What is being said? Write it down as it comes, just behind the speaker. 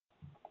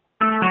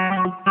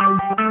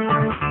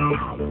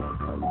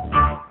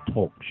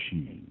Talk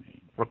shit.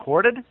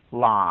 Recorded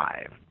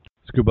live.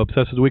 Scuba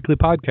Obsessed is a weekly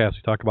podcast.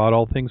 We talk about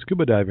all things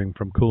scuba diving,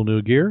 from cool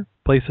new gear,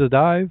 places to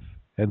dive,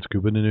 and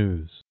scuba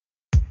news.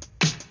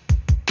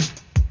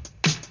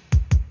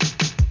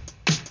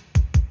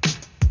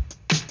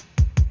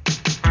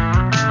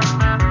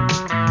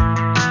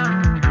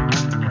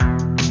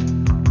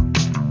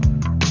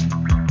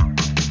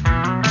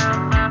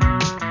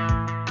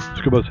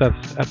 Scuba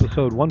Obsessed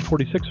episode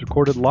 146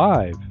 recorded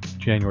live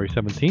January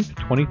 17th,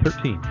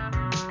 2013.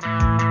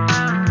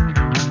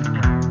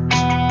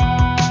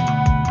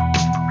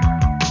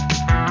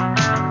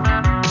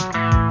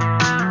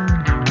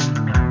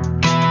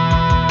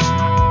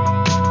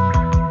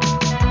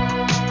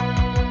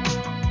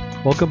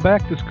 Welcome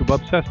back to Scuba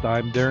Obsessed.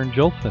 I'm Darrin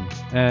Gilson,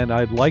 and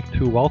I'd like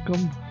to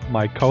welcome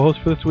my co-host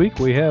for this week.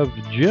 We have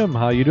Jim.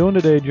 How you doing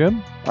today,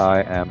 Jim?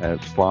 I am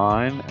as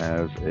fine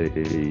as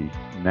a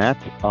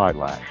gnat's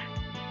eyelash.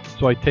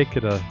 So I take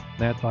it a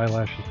gnat's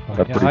eyelash is fine.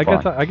 That's yeah,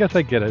 pretty fine. I guess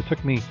I get it. It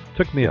took me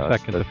a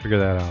second to figure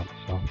that out.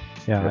 So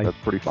yeah, that's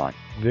pretty fine.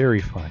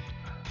 Very fine.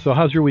 So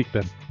how's your week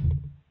been?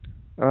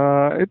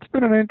 It's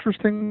been an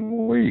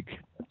interesting week.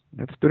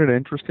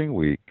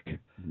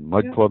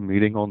 Mud Club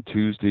meeting on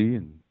Tuesday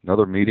and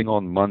another meeting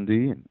on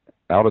Monday, and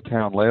out of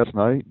town last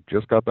night.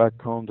 Just got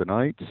back home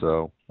tonight,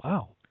 so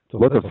wow.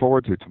 Looking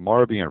forward to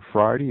tomorrow being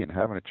Friday and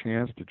having a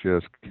chance to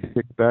just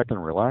kick back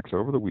and relax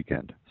over the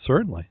weekend.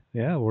 Certainly.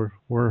 Yeah, we're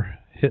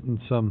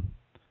hitting some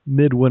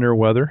midwinter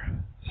weather.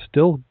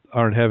 Still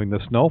aren't having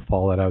the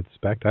snowfall that I would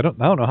expect. I don't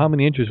know how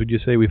many inches would you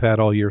say we've had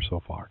all year so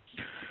far?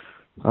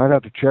 I'd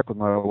have to check with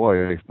my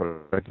wife, but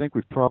I think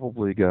we've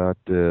probably got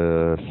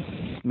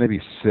maybe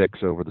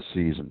 6 over the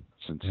season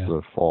since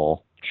the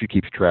fall. She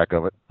keeps track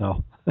of it.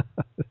 Oh,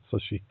 so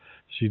she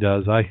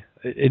does.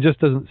 It just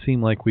doesn't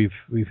seem like we've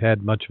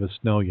had much of a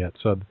snow yet.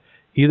 So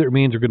either it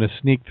means we're going to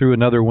sneak through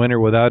another winter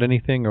without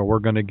anything, or we're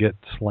going to get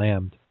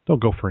slammed.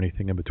 Don't go for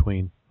anything in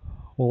between.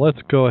 Well,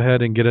 let's go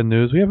ahead and get in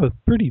news. We have a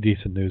pretty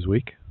decent news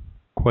week.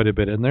 Quite a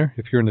bit in there.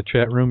 If you're in the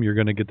chat room, you're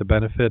going to get the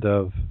benefit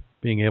of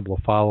being able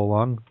to follow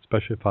along,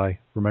 especially if I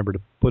remember to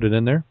put it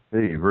in there.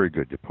 Hey, very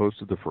good. You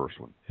posted the first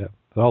one. Yeah,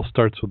 it all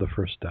starts with the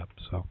first step,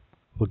 so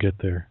we'll get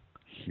there.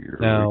 Here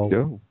we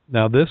go.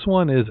 Now, this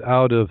one is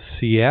out of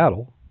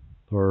Seattle,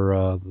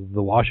 or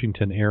the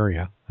Washington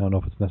area. I don't know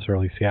if it's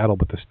necessarily Seattle,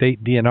 but the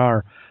state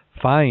DNR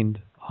fined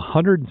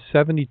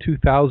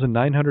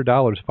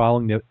 $172,900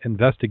 following the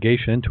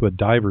investigation into a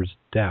diver's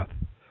death.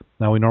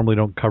 Now, we normally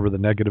don't cover the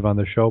negative on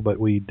the show, but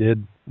we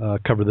did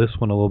cover this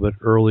one a little bit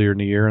earlier in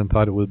the year and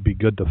thought it would be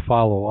good to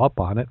follow up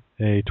on it.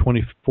 A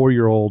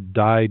 24-year-old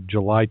died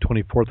July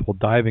 24th while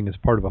diving as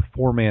part of a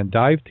 4-man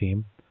dive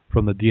team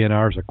from the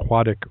DNR's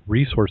Aquatic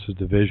Resources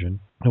Division.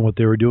 And what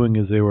they were doing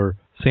is they were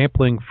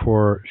sampling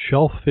for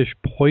shellfish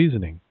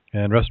poisoning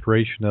and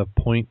restoration of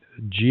Point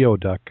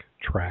Geoduck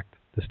tract.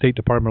 The State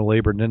Department of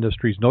Labor and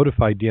Industries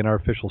notified DNR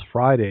officials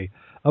Friday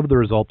of the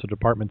results of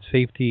Department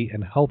Safety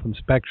and Health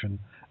inspection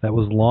that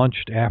was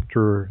launched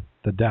after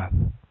the death.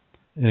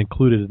 It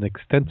included an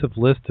extensive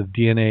list of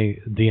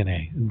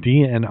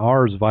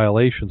DNR's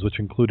violations, which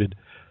included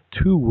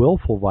 2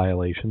 willful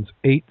violations,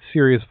 8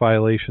 serious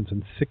violations,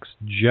 and 6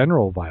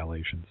 general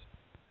violations.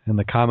 And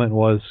the comment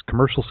was,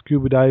 commercial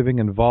scuba diving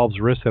involves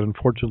risks that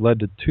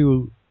unfortunately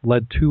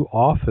led too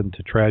often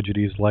to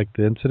tragedies like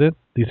the incident.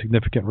 These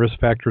significant risk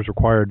factors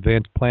require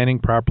advanced planning,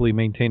 properly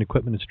maintained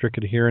equipment, and strict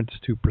adherence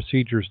to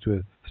procedures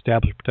to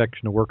establish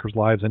protection of workers'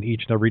 lives on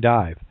each and every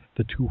dive.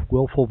 The 2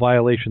 willful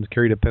violations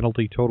carried a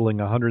penalty totaling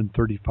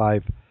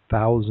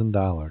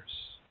 $135,000.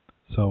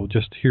 So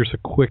just here's a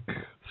quick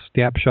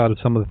snapshot of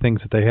some of the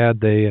things that they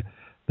had. They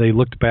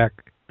looked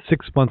back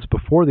 6 months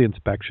before the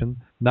inspection.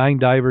 9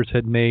 divers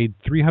had made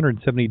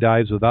 370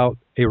 dives without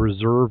a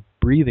reserve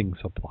breathing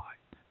supply.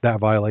 That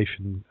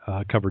violation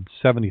covered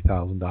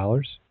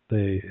 $70,000.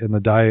 In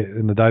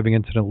the diving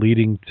incident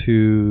leading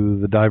to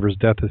the diver's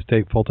death, the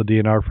state faulted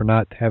DNR for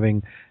not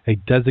having a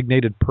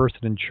designated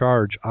person in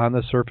charge on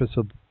the surface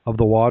of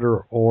the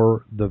water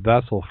or the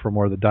vessel from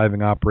where the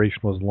diving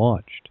operation was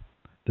launched.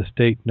 The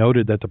state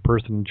noted that the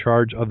person in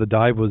charge of the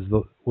dive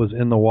was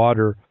in the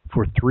water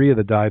for 3 of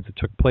the dives that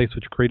took place,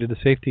 which created a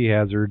safety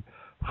hazard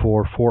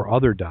for 4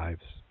 other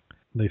dives.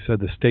 They said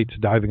the state's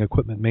diving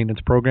equipment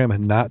maintenance program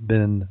had not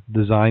been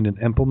designed and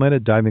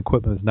implemented. Diving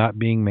equipment is not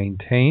being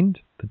maintained.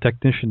 The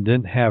technician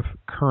didn't have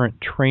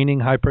current training.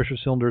 High-pressure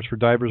cylinders for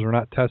divers were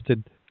not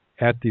tested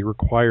at the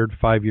required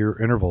 5-year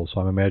intervals.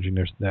 So I'm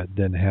imagining that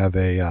didn't have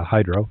a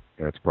hydro.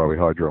 That's probably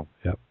hydro.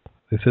 Yep.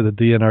 They said the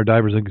DNR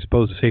divers are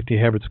exposed to safety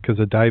hazards because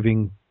the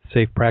diving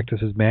safe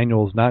practices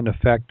manual is not in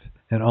effect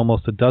in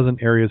almost a dozen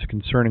areas of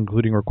concern,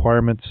 including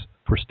requirements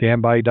for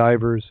standby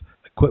divers,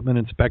 equipment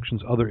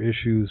inspections, other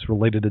issues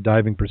related to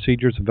diving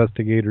procedures.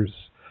 Investigators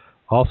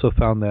also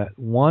found that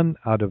 1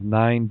 out of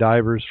 9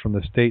 divers from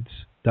the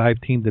state's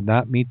dive team did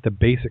not meet the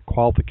basic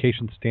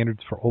qualification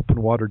standards for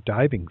open water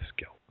diving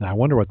skill. Now, I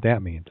wonder what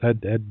that means.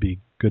 That'd be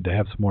good to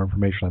have some more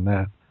information on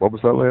that. What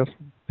was that last?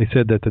 They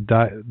said that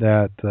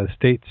the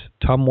state's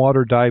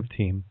Tumwater dive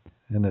team,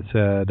 and it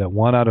said that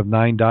 1 out of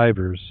 9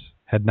 divers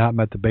had not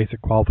met the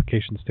basic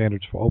qualification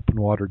standards for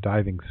open water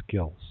diving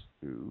skills.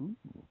 Ooh.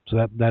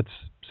 So that's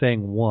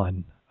saying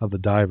one of the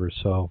divers.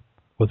 So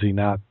was he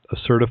not a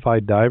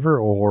certified diver,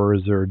 or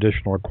is there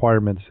additional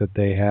requirements that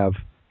they have?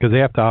 Because they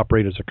have to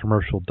operate as a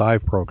commercial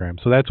dive program.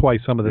 So that's why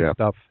some of this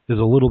stuff is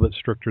a little bit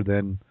stricter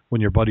than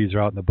when your buddies are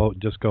out in the boat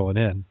and just going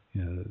in.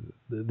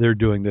 They're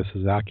doing this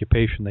as an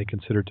occupation they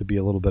consider to be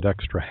a little bit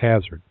extra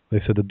hazard.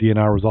 They said the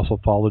DNR was also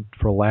followed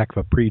for lack of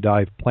a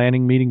pre-dive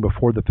planning meeting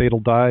before the fatal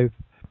dive,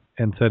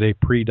 and said a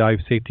pre-dive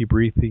safety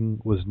briefing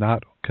was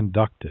not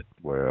conducted.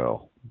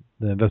 Well,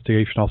 the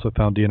investigation also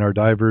found DNR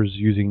divers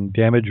using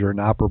damaged or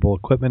inoperable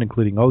equipment,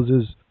 including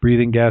hoses,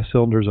 breathing gas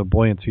cylinders, and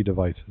buoyancy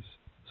devices.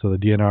 So the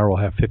DNR will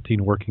have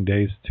 15 working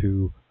days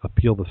to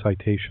appeal the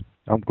citation.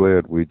 I'm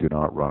glad we do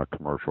not run a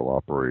commercial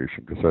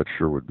operation, because that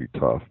sure would be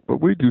tough.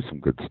 But we do some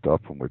good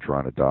stuff when we're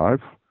trying to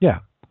dive. Yeah.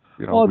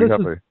 You know,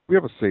 we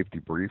have a safety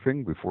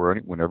briefing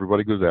when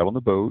everybody goes out on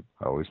the boat.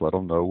 I always let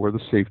them know where the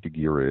safety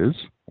gear is.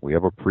 We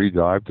have a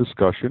pre-dive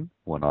discussion.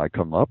 When I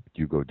come up,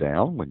 you go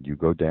down. When you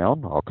go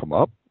down, I'll come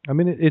up. I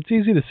mean, it's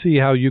easy to see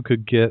how you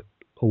could get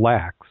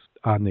lax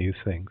on these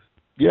things.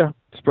 Yeah,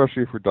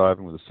 especially if we're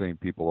diving with the same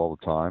people all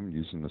the time,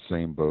 using the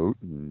same boat,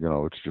 and, you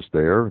know, it's just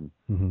there. And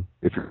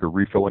if you're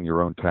refilling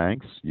your own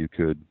tanks, you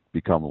could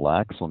become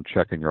lax on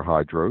checking your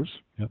hydros.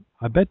 Yep.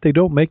 I bet they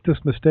don't make this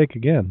mistake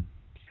again.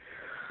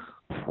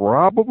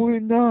 Probably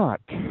not.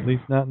 At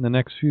least not in the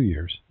next few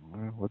years.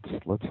 Well,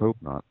 let's hope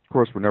not. Of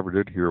course, we never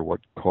did hear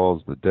what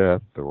caused the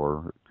death,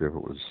 or if it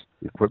was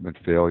equipment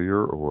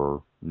failure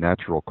or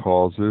natural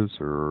causes,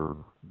 or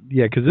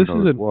because this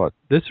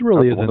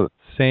really isn't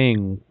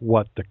saying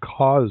what the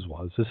cause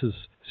was. This is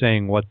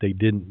saying what they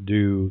didn't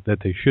do that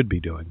they should be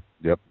doing.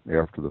 Yep,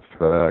 after the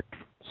fact.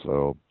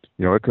 So,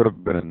 you know, it could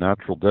have been a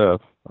natural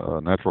death.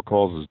 Natural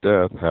causes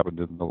death happened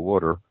in the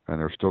water, and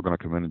they're still going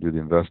to come in and do the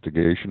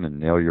investigation and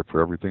nail you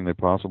for everything they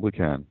possibly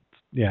can.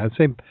 Yeah,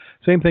 same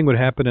thing would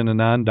happen in a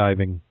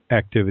non-diving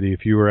activity.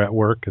 If you were at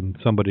work and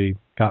somebody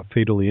got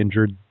fatally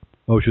injured,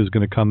 OSHA is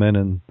going to come in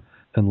and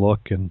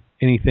look, and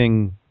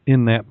anything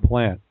in that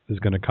plant is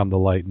going to come to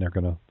light, and they're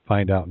going to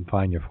find out and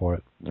fine you for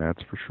it.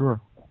 That's for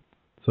sure.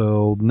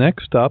 So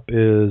next up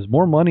is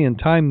more money and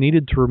time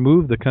needed to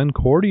remove the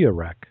Concordia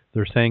wreck.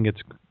 They're saying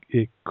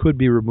it could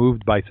be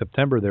removed by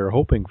September. They're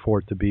hoping for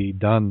it to be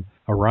done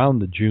around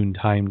the June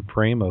time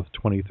frame of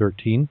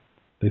 2013.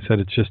 They said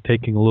it's just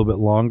taking a little bit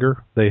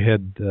longer. They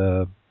had,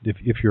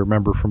 if you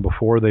remember from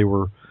before, they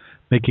were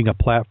making a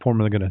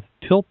platform and they're going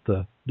to tilt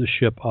the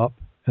ship up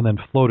and then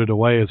float it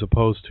away, as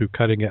opposed to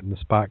cutting it in the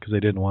spot, because they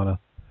didn't want to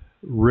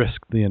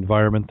risk the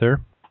environment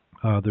there.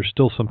 There's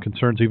still some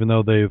concerns, even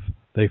though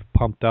they've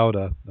pumped out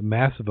a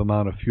massive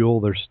amount of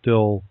fuel. There's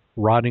still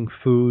rotting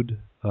food,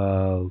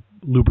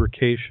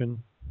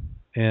 lubrication,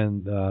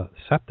 and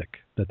septic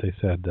that they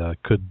said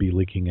could be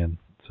leaking in.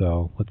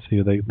 So let's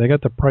see. They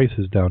got the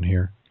prices down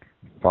here.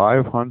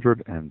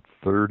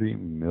 530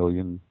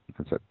 million,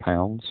 is that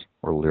pounds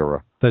or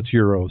lira? That's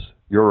euros.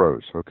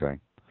 Euros, okay.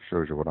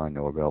 Shows you what I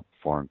know about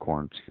foreign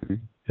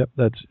currency. Yep,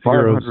 that's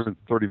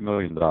 $530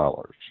 million.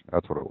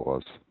 That's what it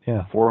was.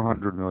 Yeah.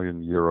 400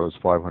 million euros,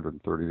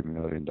 $530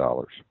 million.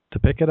 To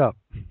pick it up.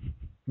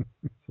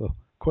 So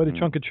quite a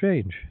chunk of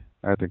change.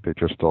 I think they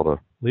just ought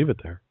to leave it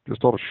there.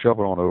 Just ought to shove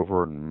it on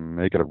over and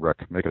make it a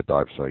wreck, make it a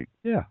dive site.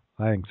 Yeah,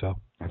 I think so.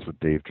 That's what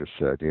Dave just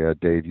said. Yeah,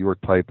 Dave, you were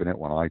typing it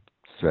when I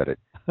said it.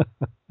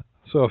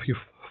 So if you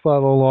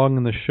follow along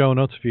in the show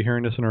notes, if you're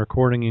hearing this in a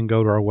recording, you can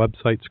go to our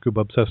website,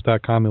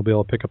 scubaobsessed.com. You'll be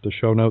able to pick up the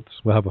show notes.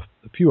 We'll have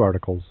a few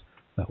articles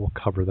that will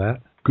cover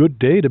that. Good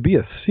day to be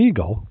a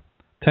seagull.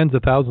 Tens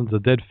of thousands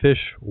of dead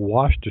fish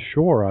washed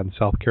ashore on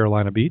South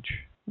Carolina beach.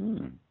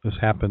 This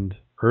happened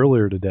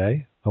earlier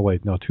today. Oh,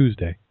 wait, no,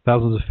 Tuesday.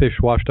 Thousands of fish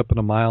washed up in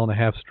a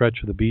 1.5-mile stretch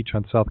of the beach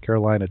on South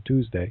Carolina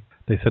Tuesday.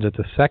 They said it's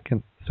the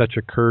second such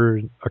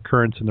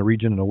occurrence in the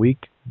region in a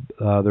week.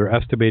 They're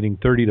estimating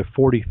 30 to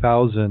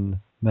 40,000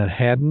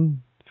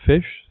 Manhattan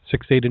fish,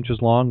 6 to 8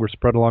 inches long, were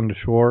spread along the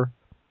shore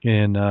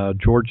in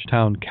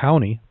Georgetown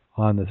County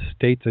on the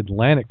state's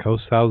Atlantic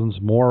coast. Thousands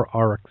more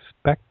are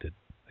expected.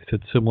 They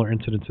said similar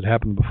incidents had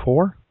happened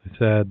before. They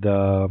said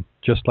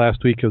just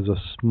last week it was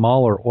a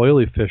smaller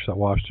oily fish that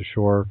washed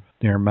ashore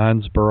near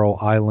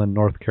Mansboro Island,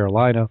 North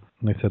Carolina.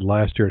 And they said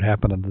last year it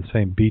happened on the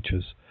same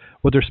beaches.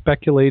 What they're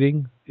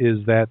speculating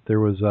is that there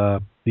was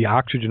the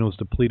oxygen was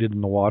depleted in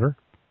the water,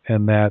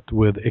 and that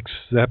with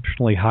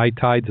exceptionally high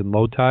tides and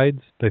low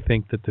tides, they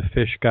think that the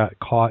fish got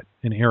caught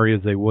in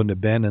areas they wouldn't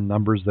have been in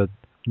numbers that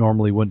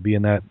normally wouldn't be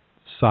in that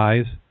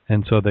size,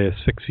 and so they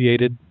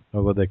asphyxiated,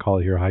 or what they call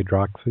it here,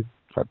 hypoxia.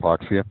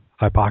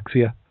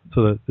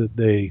 So that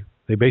they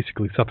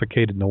basically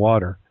suffocated in the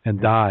water and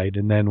died,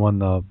 and then when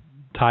the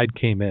tide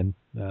came in,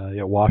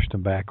 it washed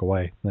them back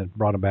away and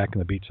brought them back in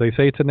the beach. So they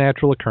say it's a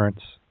natural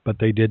occurrence, but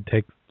they did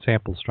take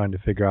samples trying to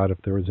figure out if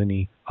there was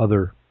any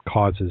other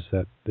causes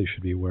that they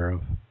should be aware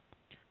of.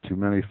 Too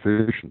many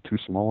fish in too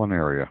small an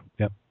area.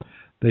 Yep.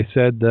 They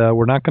said,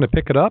 we're not going to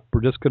pick it up.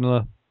 We're just going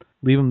to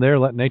leave them there,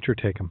 let nature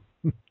take them.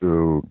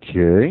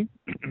 Okay.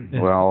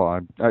 Well,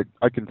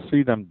 I can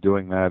see them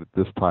doing that at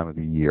this time of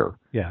the year.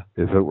 Yeah.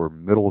 If it were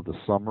middle of the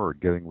summer or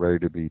getting ready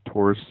to be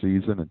tourist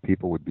season and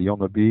people would be on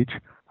the beach,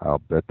 I'll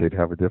bet they'd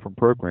have a different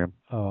program.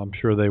 Oh, I'm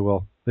sure they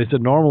will. They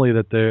said normally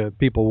that the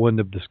people wouldn't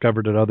have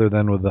discovered it other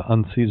than with the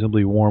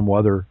unseasonably warm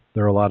weather.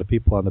 There are a lot of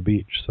people on the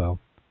beach, so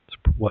it's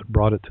what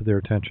brought it to their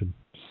attention.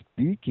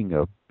 Speaking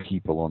of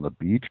people on the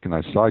beach, can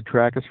I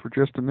sidetrack us for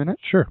just a minute?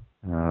 Sure.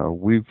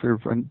 We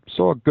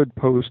saw a good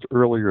post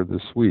earlier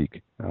this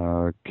week.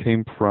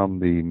 Came from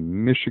the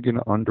Michigan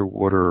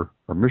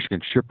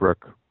Shipwreck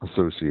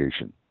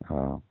Association.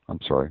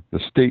 The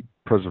State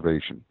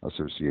Preservation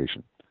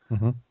Association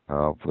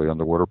for the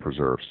underwater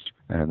preserves.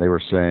 And they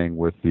were saying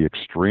with the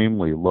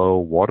extremely low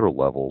water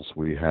levels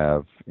we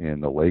have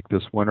in the lake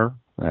this winter,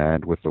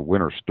 and with the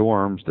winter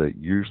storms that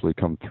usually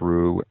come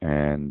through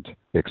and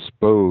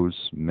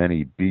expose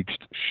many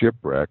beached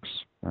shipwrecks,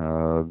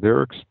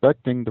 they're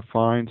expecting to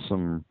find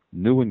some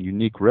new and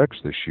unique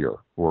wrecks this year,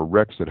 or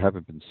wrecks that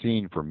haven't been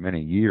seen for many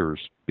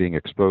years being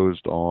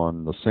exposed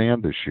on the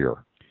sand this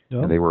year.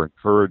 And they were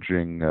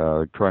encouraging,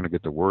 trying to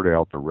get the word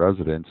out to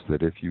residents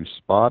that if you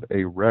spot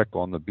a wreck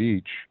on the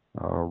beach,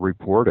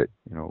 report it.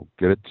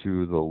 Get it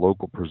to the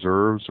local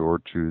preserves or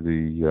to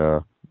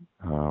the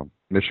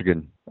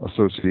Michigan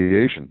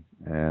Association,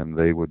 and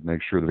they would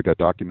make sure that it got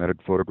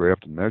documented,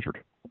 photographed, and measured.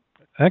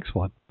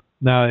 Excellent.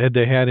 Now, had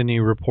they had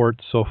any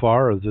reports so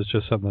far, or is this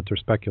just something that they're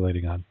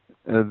speculating on?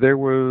 There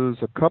was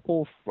a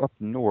couple up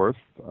north.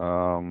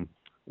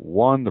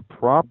 One, the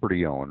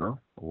property owner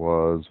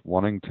was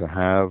wanting to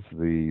have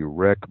the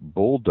wreck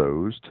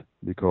bulldozed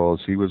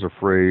because he was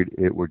afraid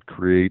it would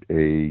create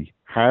a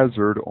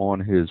hazard on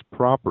his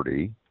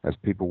property as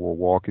people were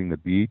walking the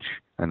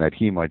beach and that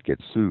he might get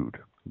sued.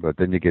 But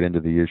then you get into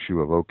the issue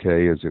of,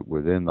 okay, is it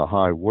within the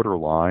high water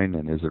line,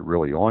 and is it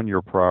really on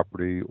your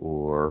property,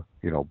 or,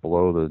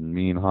 below the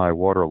mean high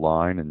water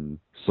line and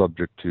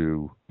subject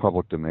to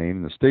public domain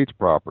and the state's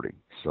property?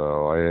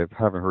 So I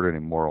haven't heard any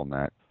more on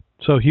that.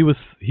 So he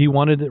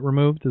wanted it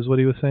removed, is what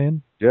he was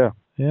saying? Yeah.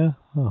 Yeah?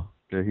 Oh.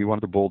 Yeah, he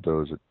wanted to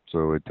bulldoze it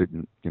so it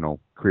didn't,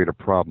 create a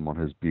problem on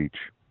his beach.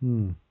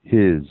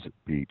 His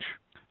beach.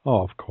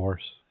 Oh, of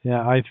course.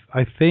 Yeah, I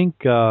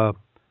think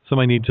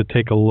somebody needs to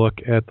take a look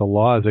at the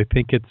laws. I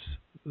think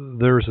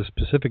there's a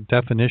specific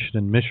definition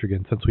in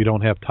Michigan, since we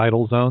don't have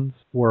tidal zones,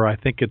 where I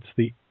think it's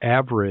the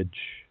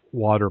average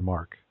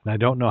watermark. And I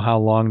don't know how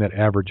long that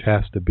average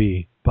has to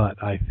be,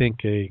 but I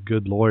think a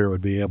good lawyer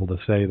would be able to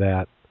say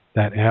that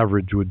that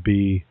average would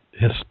be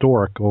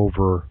historic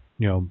over,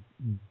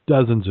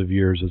 dozens of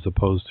years as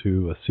opposed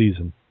to a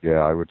season.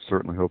 Yeah, I would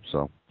certainly hope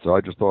so. So I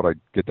just thought I'd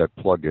get that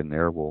plug in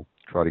there. We'll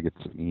try to get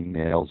some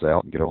emails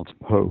out and get on some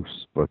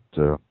posts. But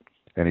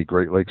any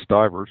Great Lakes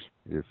divers,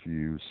 if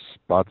you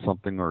spot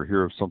something or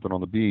hear of something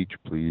on the beach,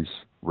 please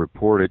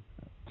report it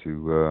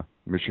to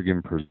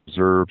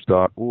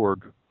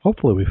MichiganPreserves.org.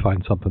 Hopefully we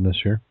find something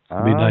this year.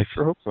 It'd be nice. I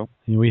sure hope so.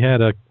 We had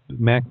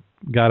Mac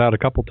got out a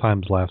couple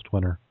times last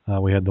winter.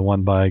 We had the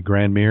one by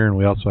Grand Mere, and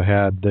we also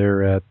had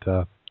there at,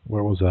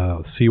 where was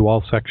a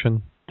seawall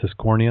section,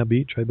 Tiscornia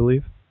Beach, I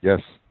believe. Yes.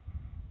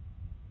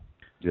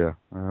 Yeah,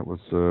 it was.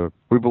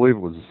 We believe it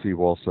was a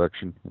seawall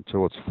section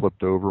until it's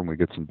flipped over and we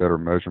get some better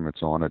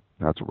measurements on it.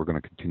 That's what we're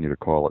going to continue to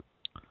call it.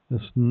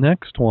 This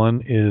next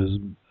one is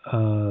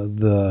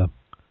the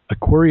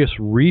Aquarius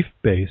Reef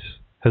Base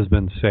has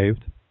been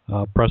saved.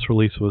 A press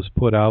release was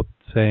put out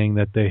saying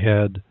that they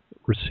had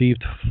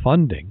received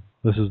funding.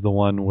 This is the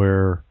one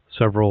where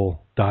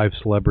several dive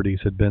celebrities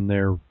had been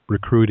there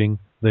recruiting.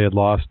 They had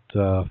lost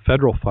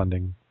federal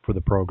funding for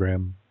the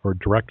program, or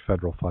direct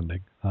federal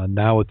funding.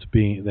 Now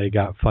they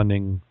got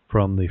funding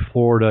from the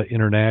Florida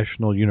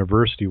International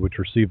University, which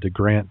received a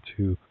grant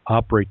to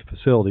operate the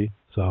facility.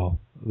 So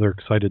they're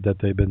excited that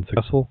they've been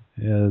successful.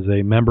 As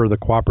a member of the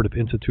Cooperative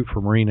Institute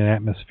for Marine and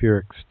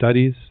Atmospheric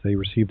Studies, they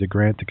received a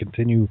grant to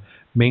continue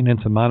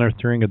maintenance and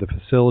monitoring of the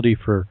facility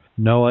for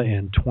NOAA.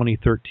 In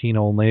 2013,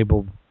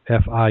 enabled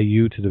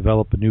FIU to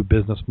develop a new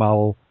business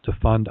model to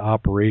fund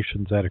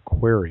operations at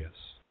Aquarius.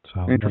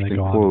 So interesting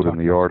quote in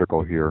the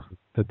article here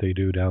that they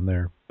do down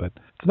there. But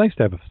it's nice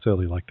to have a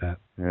facility like that.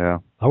 Yeah.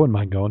 I wouldn't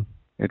mind going.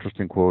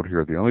 Interesting quote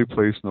here. The only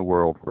place in the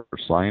world where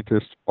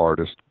scientists,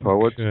 artists,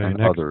 poets,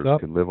 and others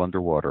can live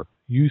underwater.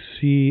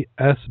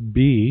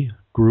 UCSB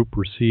Group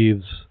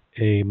receives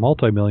a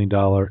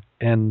multi-million-dollar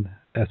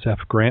NSF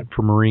grant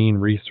for marine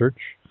research.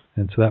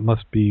 And so that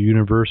must be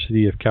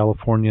University of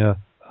California,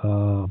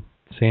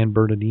 San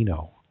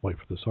Bernardino. Wait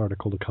for this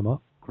article to come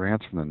up.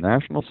 Grants from the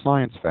National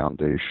Science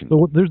Foundation.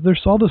 So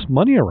there's all this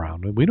money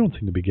around, and we don't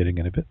seem to be getting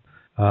any of it.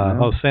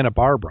 Santa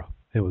Barbara.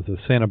 It was the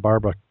Santa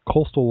Barbara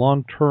Coastal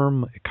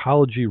Long-Term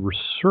Ecology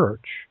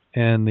Research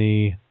and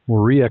the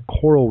Moorea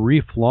Coral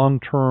Reef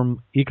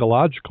Long-Term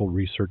Ecological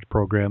Research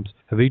programs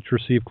have each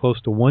received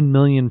close to $1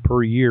 million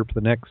per year for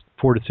the next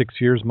 4 to 6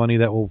 years, money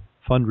that will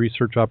fund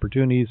research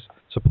opportunities,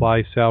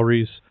 supply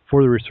salaries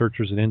for the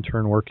researchers, and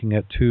intern working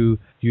at 2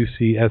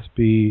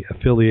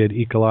 UCSB-affiliated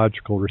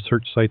ecological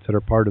research sites that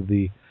are part of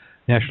the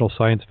National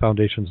Science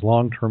Foundation's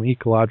Long-Term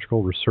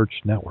Ecological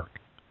Research Network.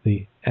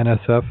 the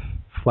NSF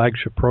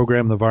flagship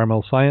program in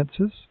environmental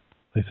sciences.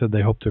 They said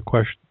they hope to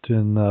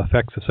question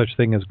effects of such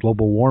thing as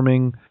global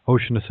warming,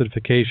 ocean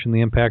acidification,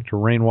 the impact of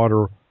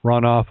rainwater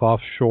runoff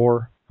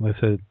offshore. And they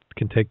said it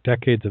can take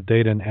decades of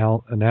data and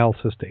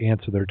analysis to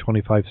answer their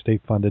 25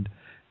 state-funded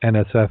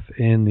NSF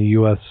in the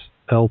U.S.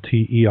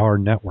 LTER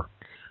network.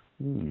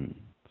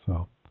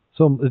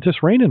 So it's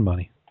just raining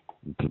money.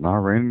 It's not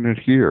raining it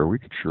here. We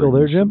could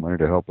sure use some money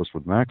to help us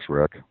with Max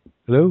Rec.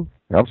 Hello?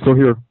 Yeah, I'm still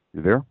here.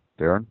 You there,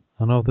 Darrin? I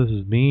don't know if this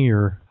is me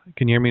or...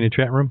 Can you hear me in the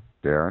chat room?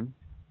 Darrin?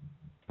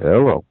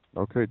 Hello.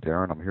 Okay,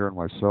 Darrin, I'm hearing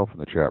myself in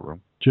the chat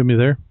room. Jim, you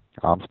there?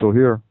 I'm still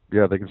here.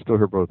 Yeah, they can still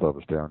hear both of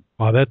us, Darrin.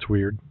 Oh, that's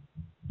weird.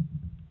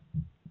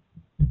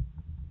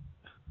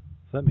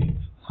 That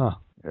means, huh?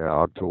 Yeah,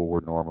 I'm told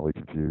we're normally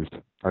confused.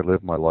 I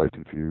live my life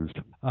confused.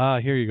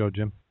 Here you go,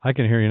 Jim. I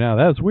can hear you now.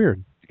 That was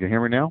weird. You can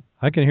hear me now?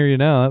 I can hear you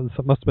now.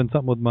 That must have been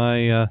something with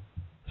my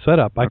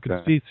setup. I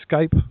could see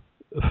Skype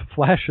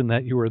flashing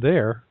that you were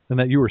there and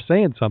that you were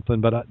saying something,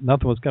 but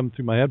nothing was coming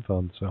through my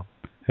headphones, so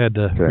I had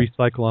to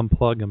recycle,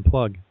 unplug, and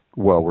plug.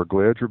 Well, we're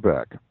glad you're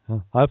back.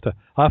 I'll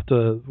have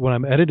to, when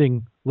I'm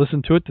editing,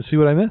 listen to it to see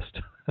what I missed.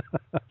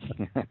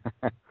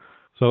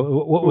 So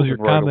what was your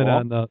comment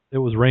on it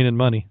was raining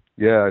money?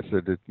 Yeah, I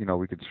said that,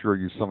 we could sure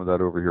use some of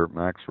that over here at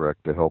MaxRec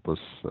to help us.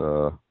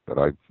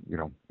 But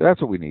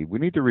that's what we need. We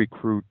need to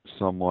recruit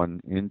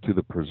someone into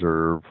the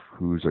preserve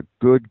who's a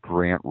good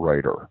grant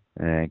writer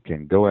and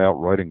can go out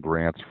writing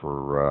grants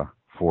for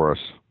us.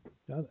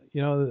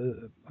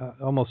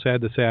 Almost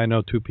sad to say I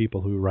know 2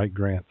 people who write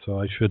grants, so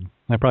I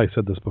probably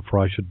said this before,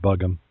 I should bug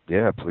them.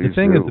 Yeah, please. The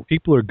thing is, the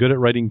people who are good at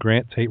writing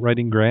grants hate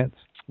writing grants.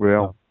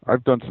 Well,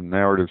 I've done some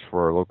narratives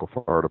for our local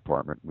fire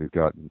department. We've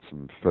gotten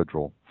some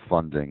federal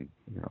funding.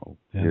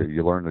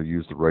 You learn to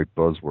use the right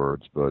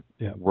buzzwords, but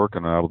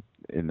working out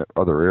in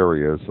other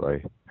areas,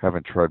 I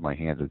haven't tried my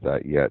hand at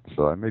that yet.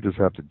 So I may just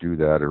have to do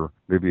that, or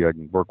maybe I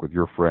can work with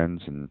your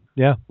friends and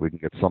we can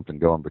get something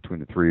going between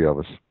the 3 of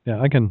us. Yeah,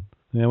 I can.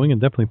 Yeah, we can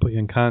definitely put you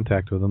in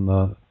contact with them.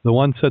 The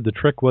one said the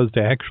trick was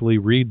to actually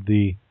read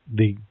the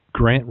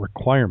grant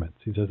requirements.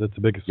 He says that's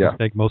the biggest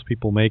mistake most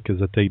people make is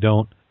that they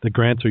don't. The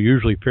grants are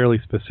usually fairly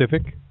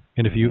specific,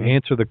 and if you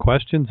answer the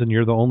questions and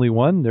you're the only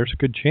one, there's a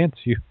good chance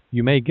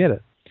you may get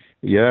it.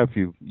 Yeah, if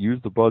you use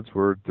the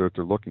buzzword that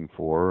they're looking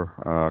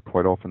for,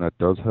 quite often that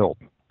does help.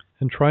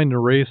 And trying to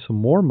raise some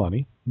more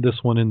money,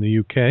 this one in the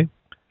UK,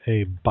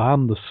 a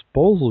bomb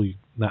disposal.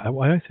 Now,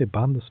 why did I say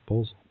bomb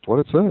disposal? That's what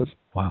it says.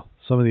 Wow,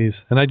 some of these,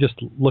 and I just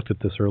looked at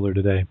this earlier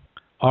today.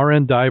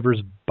 RN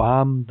Divers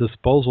bomb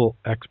disposal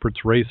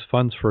experts raise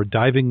funds for a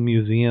diving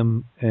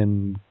museum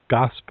in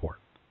Gosport.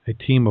 A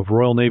team of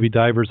Royal Navy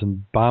divers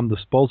and bomb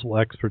disposal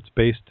experts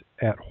based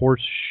at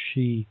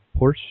Horseshoe?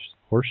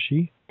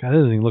 God, that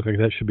doesn't even look like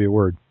that should be a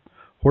word.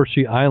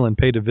 Horseshoe Island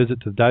paid a visit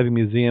to the diving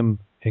museum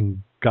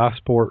in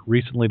Gosport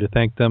recently to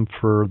thank them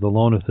for the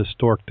loan of the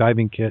historic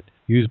diving kit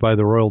used by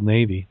the Royal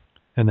Navy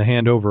and to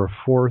hand over a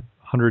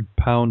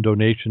 £400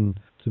 donation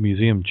to the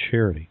museum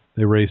charity.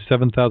 They raised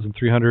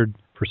 $7,300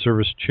 for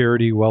service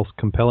charity whilst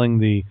competing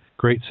the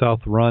Great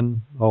South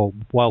Run. Oh,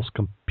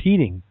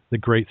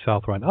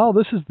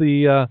 this is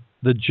the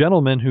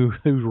gentleman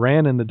who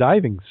ran in the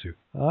diving suit.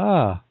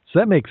 So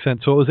that makes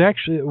sense. So it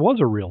was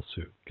a real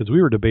suit, because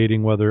we were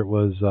debating whether it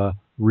was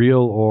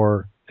real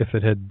or if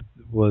it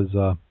was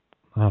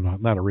I don't know,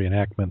 not a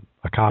reenactment,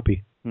 a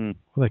copy. What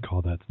do they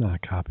call that? It's not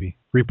a copy.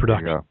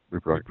 Reproduction.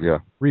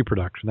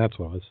 Reproduction, that's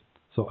what it was.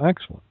 So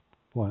excellent.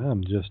 Boy,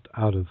 I'm just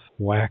out of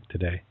whack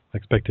today. I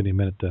expect any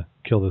minute to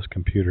kill this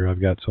computer.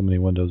 I've got so many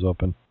windows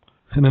open.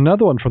 And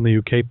another one from the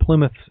UK,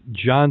 Plymouth's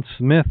John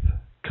Smith,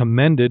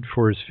 commended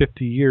for his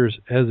 50 years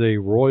as a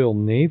Royal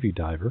Navy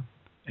diver.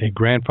 A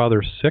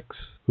grandfather 6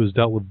 who's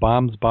dealt with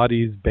bombs,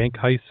 bodies, bank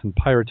heists, and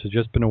pirates has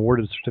just been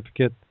awarded a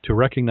certificate to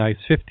recognize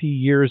 50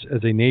 years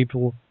as a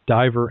naval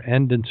diver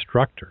and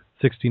instructor.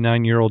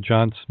 69-year-old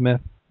John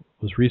Smith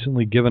was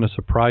recently given a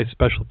surprise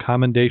special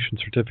commendation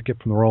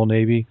certificate from the Royal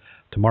Navy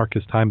to mark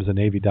his time as a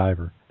Navy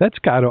diver. That's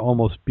got to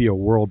almost be a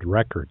world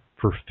record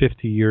for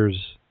 50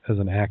 years as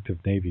an active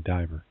Navy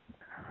diver.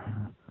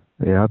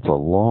 Yeah, that's a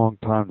long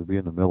time to be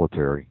in the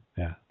military.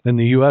 Yeah. In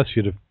the U.S.,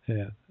 you'd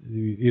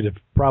have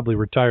probably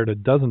retired a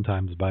dozen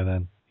times by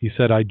then. He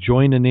said, I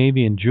joined the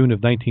Navy in June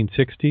of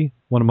 1960.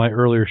 One of my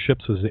earlier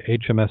ships was the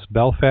HMS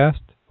Belfast.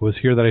 It was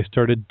here that I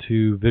started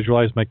to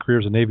visualize my career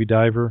as a Navy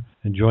diver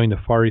and joined the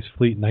Far East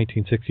Fleet in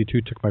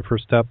 1962. Took my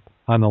first step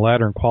on the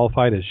ladder and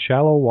qualified as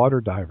shallow water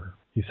diver.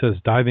 He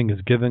says diving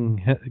has given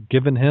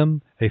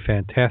him a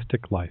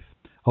fantastic life.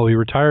 Oh, he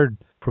retired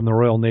from the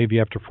Royal Navy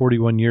after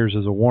 41 years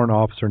as a warrant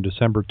officer in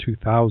December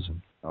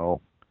 2000. Oh.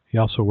 He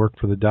also worked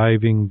for the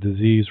Diving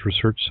Disease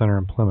Research Center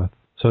in Plymouth.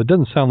 So it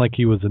doesn't sound like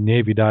he was a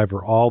Navy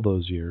diver all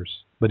those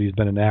years, but he's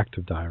been an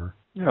active diver.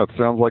 Yeah, it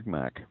sounds like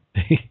Mac.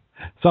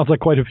 Sounds like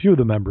quite a few of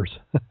the members.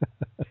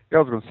 Yeah,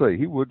 I was going to say,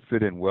 he would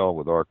fit in well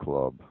with our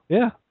club.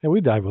 Yeah,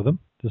 we dive with him.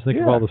 Just think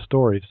of all the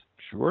stories.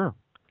 Sure.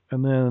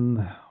 And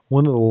then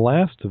one of the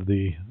last of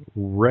the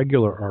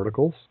regular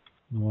articles,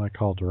 well, I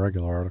call it the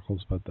regular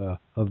articles, but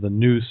of the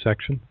news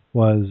section,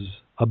 was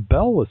a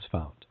bell was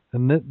found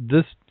And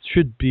this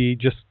should be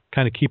just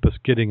kind of keep us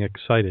getting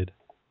excited.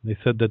 They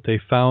said that they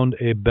found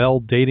a bell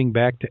dating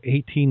back to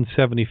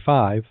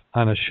 1875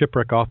 on a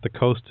shipwreck off the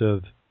coast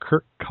of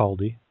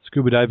Kirkcaldy.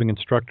 Scuba diving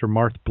instructor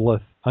Marth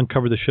Blyth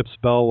uncovered the ship's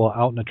bell while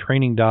out in a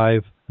training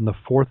dive on the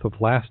 4th of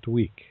last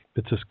week.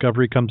 Its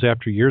discovery comes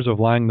after years of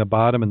lying the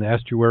bottom in the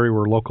estuary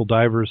where local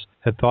divers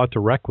had thought the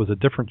wreck was a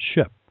different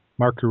ship.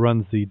 Mark, who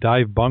runs the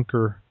dive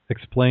bunker,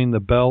 explained the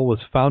bell was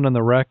found on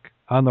the wreck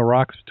on the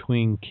rocks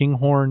between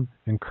Kinghorn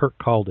and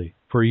Kirkcaldy.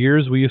 For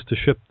years we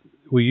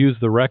used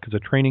the wreck as a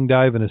training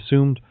dive and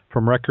assumed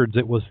from records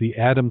it was the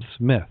Adam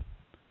Smith.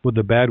 With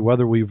the bad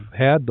weather we've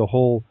had, the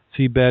whole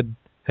seabed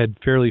had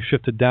fairly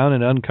shifted down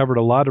and uncovered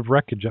a lot of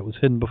wreckage that was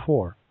hidden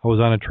before. I was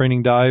on a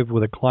training dive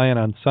with a client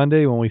on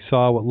Sunday when we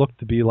saw what looked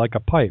to be like a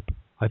pipe.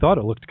 I thought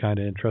it looked kind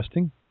of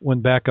interesting.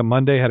 Went back on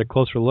Monday, had a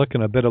closer look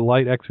and a bit of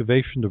light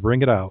excavation to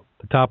bring it out.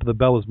 The top of the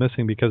bell was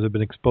missing because it had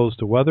been exposed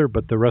to weather,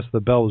 but the rest of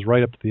the bell was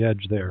right up to the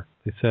edge there.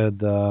 They said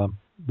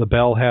the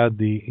bell had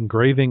the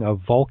engraving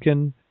of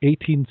Vulcan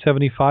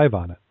 1875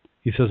 on it.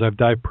 He says, I've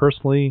dived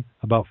personally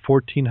about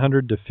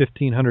 1,400 to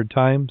 1,500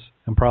 times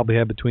and probably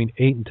had between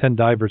 8 and 10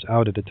 divers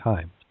out at a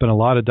time. There's been a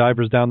lot of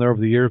divers down there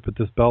over the years, but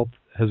this belt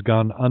has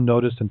gone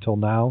unnoticed until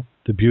now.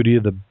 The beauty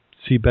of the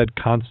seabed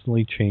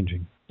constantly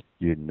changing.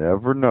 You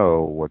never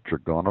know what you're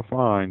going to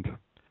find.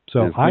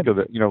 So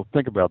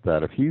think about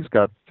that. If he's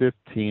got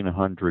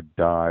 1,500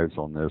 dives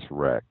on this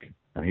wreck,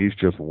 and he's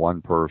just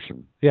one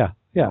person. Yeah.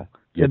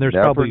 You and there's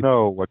never probably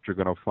know what you're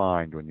going to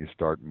find when you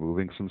start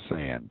moving some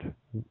sand.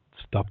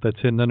 Stuff that's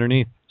hidden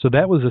underneath. So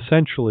that was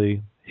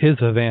essentially his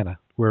Havana,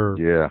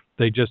 where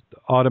they just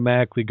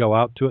automatically go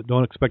out to it,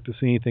 don't expect to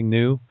see anything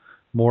new,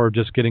 more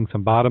just getting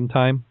some bottom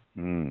time.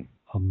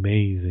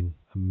 Amazing.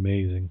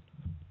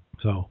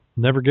 So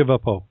never give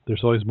up hope.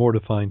 There's always more to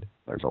find.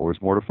 There's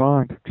always more to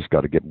find. Just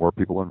got to get more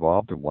people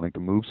involved in wanting to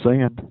move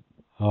sand.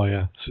 Oh,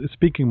 yeah.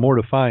 Speaking more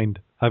to find,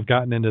 I've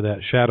gotten into that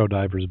Shadow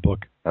Divers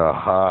book.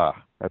 Aha.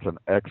 That's an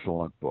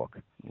excellent book.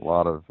 A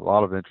lot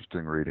of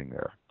interesting reading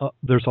there.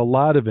 There's a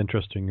lot of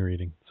interesting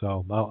reading,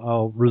 so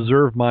I'll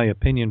reserve my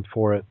opinion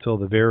for it till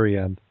the very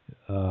end.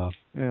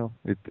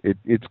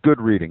 It's good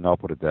reading. I'll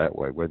put it that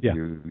way. Whether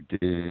you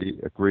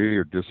agree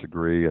or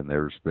disagree, and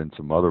there's been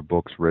some other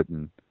books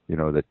written,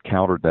 that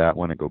countered that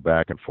one and go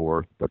back and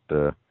forth. But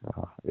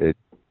it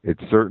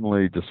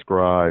certainly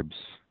describes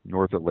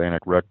North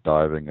Atlantic wreck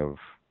diving of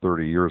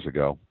 30 years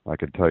ago. I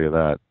can tell you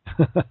that.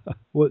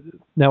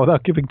 Now,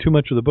 without giving too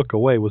much of the book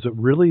away, was it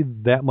really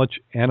that much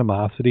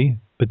animosity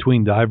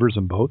between divers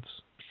and boats?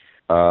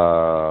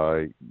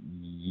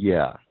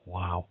 Yeah.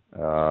 Wow.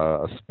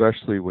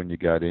 Especially when you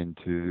got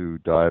into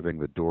diving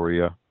the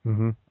Doria.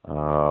 Mm-hmm.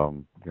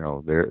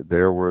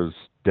 There was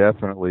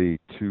definitely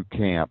two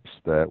camps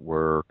that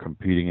were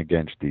competing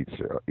against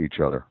each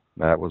other.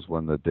 That was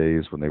the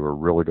days when they were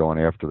really going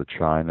after the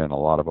China and a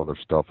lot of other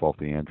stuff off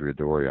the Andrea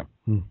Doria.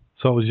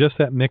 So it was just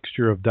that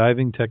mixture of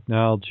diving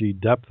technology,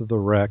 depth of the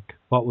wreck,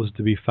 what was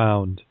to be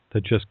found,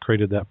 that just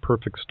created that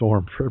perfect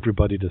storm for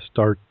everybody to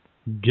start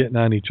getting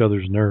on each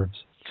other's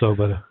nerves. So,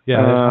 but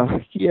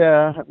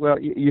well,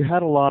 you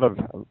had a lot of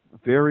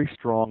very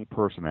strong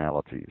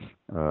personalities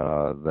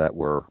that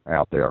were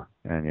out there,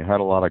 and you had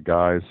a lot of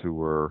guys who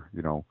were,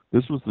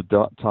 this was the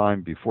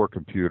time before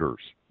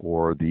computers,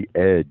 or the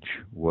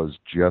edge was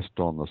just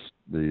on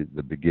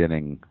the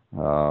beginning,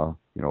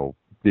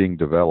 being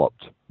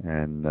developed,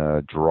 and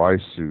dry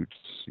suits,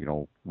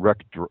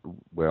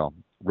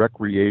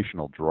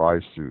 recreational dry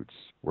suits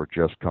were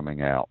just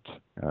coming out,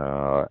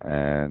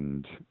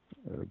 and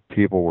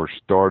people were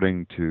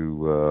starting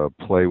to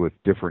play with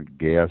different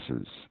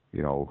gases,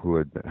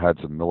 who had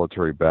some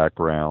military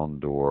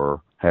background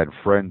or had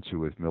friends who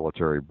with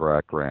military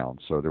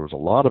background. So there was a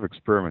lot of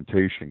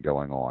experimentation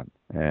going on,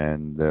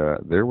 and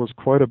there was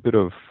quite a bit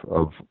of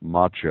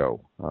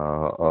macho,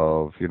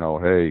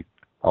 hey,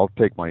 I'll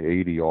take my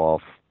 80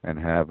 off and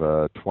have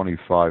a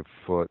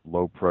 25-foot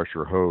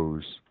low-pressure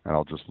hose, and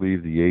I'll just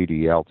leave the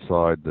 80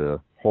 outside the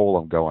hole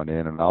I'm going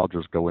in, and I'll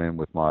just go in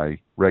with my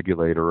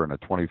regulator and a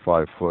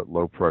 25-foot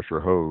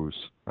low-pressure hose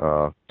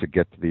to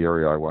get to the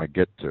area I want to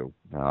get to.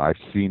 I've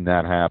seen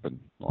that happen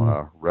on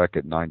a wreck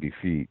at 90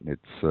 feet.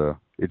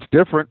 It's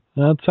different.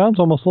 It sounds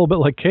almost a little bit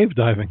like cave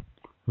diving.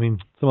 I mean,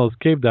 some of those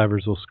cave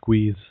divers will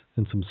squeeze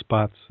in some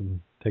spots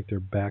and take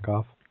their back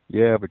off.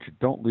 Yeah, but you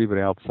don't leave it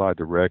outside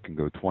the wreck and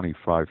go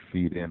 25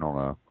 feet in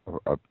on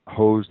a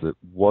hose that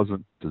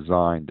wasn't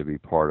designed to be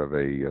part of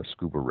a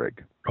scuba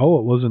rig. Oh,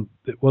 it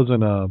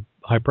wasn't a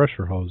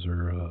high-pressure hose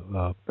or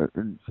a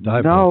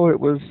dive No, hose.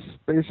 it was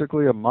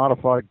basically a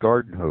modified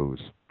garden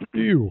hose.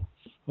 Ew.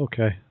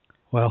 Okay.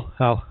 Well,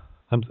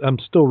 I'm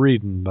still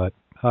reading, but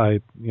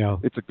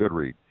It's a good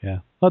read. Yeah.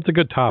 Well, it's a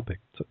good topic.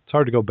 It's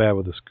hard to go bad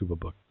with a scuba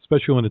book,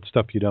 especially when it's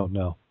stuff you don't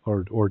know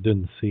or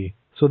didn't see.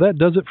 So that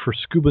does it for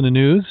Scuba in the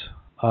News.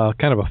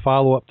 Kind of a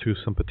follow-up to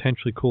some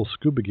potentially cool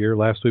scuba gear.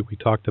 Last week we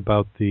talked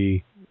about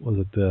the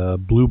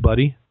Blue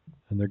Buddy,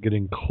 and they're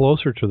getting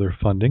closer to their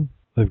funding.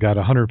 They've got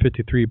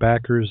 153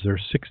 backers. They're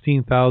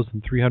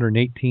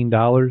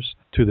 $16,318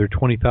 to their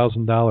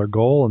 $20,000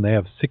 goal, and they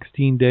have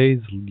 16 days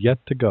yet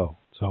to go.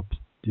 So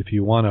if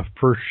you want a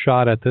first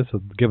shot at this,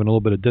 I'm giving a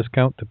little bit of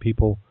discount to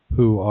people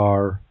who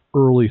are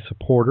early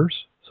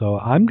supporters. So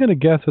I'm going to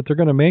guess that they're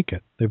going to make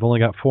it. They've only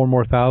got 4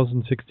 more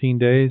thousand, 16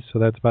 days, so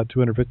that's about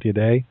 $250 a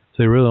day.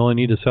 So they really only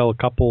need to sell a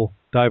couple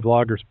dive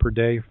loggers per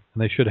day,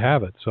 and they should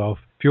have it. So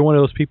if you're one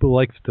of those people who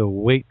likes to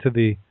wait to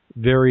the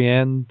very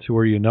end to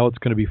where you know it's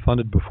going to be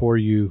funded before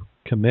you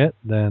commit,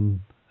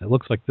 then it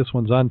looks like this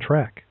one's on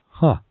track.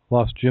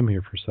 Lost Jim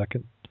here for a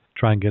second.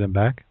 Try and get him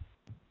back.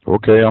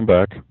 Okay, I'm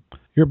back.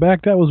 You're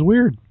back? That was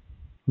weird.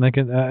 And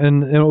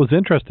what was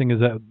interesting is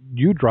that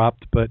you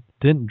dropped, but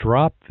didn't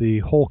drop the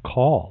whole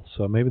call.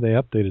 So maybe they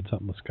updated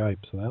something with Skype.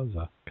 So that was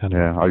a kind of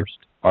a first.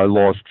 I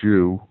lost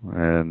you,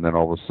 and then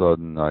all of a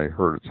sudden I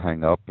heard it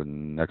hang up,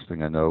 and next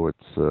thing I know,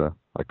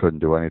 I couldn't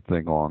do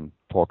anything on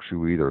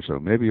TalkShoe either. So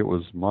maybe it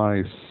was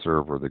my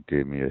server that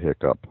gave me a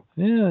hiccup.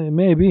 Yeah, it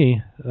may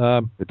be.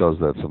 It does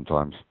that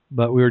sometimes.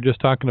 But we were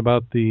just talking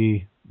about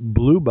the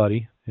Blue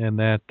Buddy, and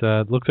that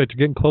looks like you're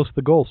getting close to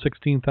the goal,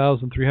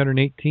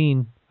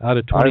 16,318 out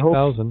of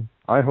 20,000.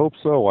 I hope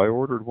so. I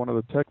ordered one of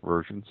the tech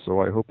versions,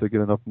 so I hope they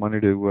get enough money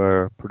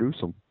to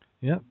produce them.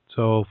 Yeah,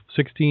 so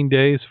 16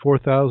 days,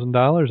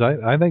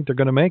 $4,000. I think they're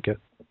going to make it,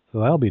 so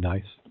that'll be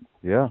nice.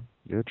 Yeah,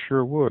 it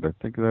sure would. I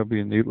think that'd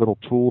be a neat little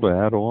tool to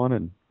add on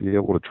and be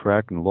able to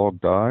track and log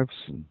dives.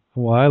 And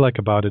what I like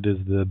about it is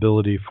the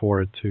ability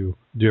for it to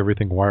do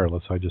everything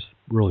wireless. I just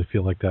really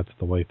feel like that's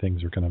the way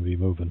things are going to be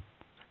moving.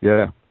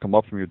 Yeah, come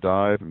up from your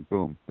dive and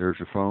boom, there's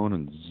your phone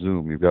and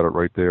zoom, you've got it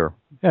right there.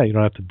 Yeah, you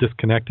don't have to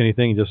disconnect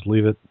anything. You just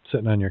leave it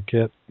sitting on your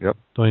kit. Yep.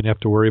 Don't even have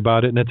to worry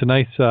about it. And it's a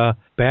nice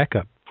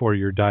backup for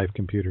your dive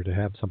computer to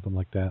have something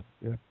like that.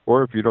 Yeah.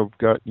 Or if you don't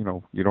got, you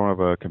don't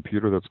have a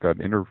computer that's got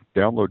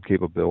download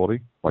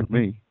capability like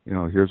me,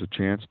 here's a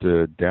chance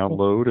to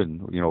download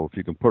and, if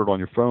you can put it on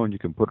your phone, you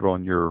can put it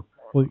on your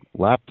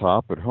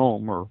laptop at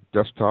home or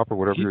desktop or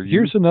whatever you're using.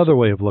 Here's another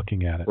way of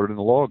looking at it. Put it in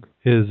the log.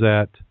 Is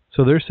that,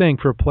 so they're saying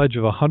for a pledge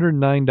of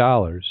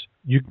 $109,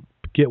 you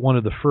get one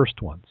of the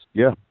first ones.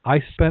 Yeah. I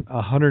spent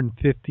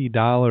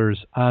 $150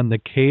 on the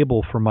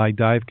cable for my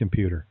dive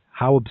computer.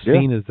 How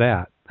obscene is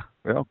that?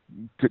 Well,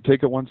 could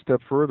take it one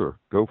step further.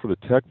 Go for the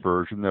tech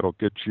version. That'll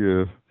get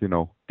you,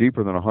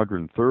 deeper than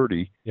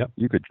 130. Yep.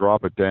 You could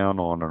drop it down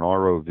on an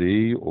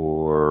ROV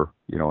or,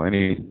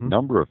 any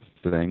number of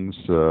things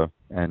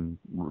and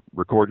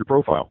record your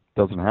profile.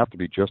 Doesn't have to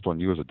be just on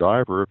you as a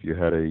diver. If you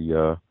had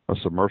a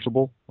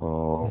submersible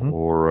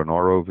or an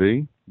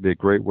ROV, be a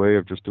great way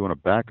of just doing a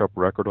backup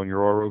record on your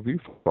ROV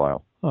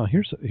file. Oh,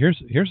 here's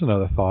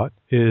another thought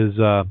is,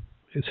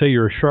 say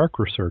you're a shark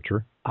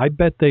researcher. I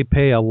bet they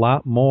pay a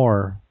lot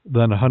more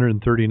than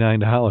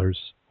 $139,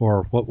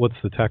 or what's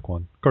the tech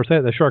one? Of course,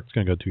 the shark's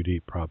going to go too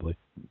deep, probably.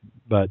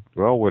 But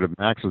when it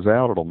maxes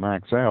out, it'll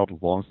max out as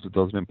long as it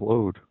doesn't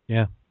implode.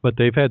 Yeah, but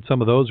they've had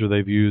some of those where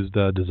they've used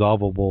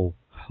dissolvable,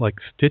 like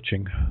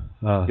stitching,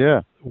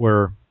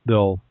 where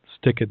they'll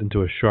stick it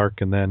into a shark,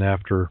 and then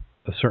after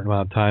a certain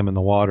amount of time in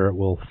the water, it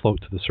will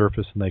float to the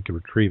surface, and they can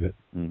retrieve it.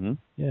 Mm-hmm.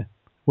 Yeah,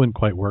 wouldn't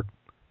quite work,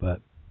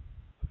 but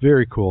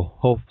very cool.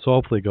 So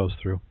hopefully it goes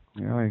through.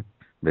 Yeah,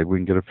 maybe we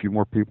can get a few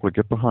more people to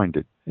get behind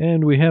it.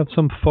 And we have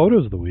some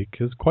photos of the week.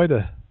 It's quite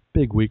a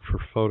big week for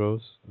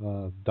photos,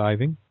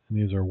 diving, and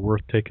these are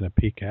worth taking a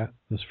peek at.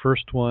 This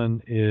first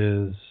one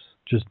is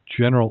just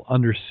general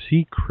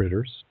undersea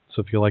critters.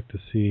 So if you like to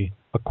see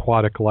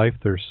aquatic life,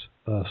 there's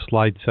a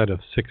slide set of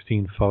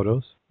 16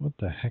 photos. What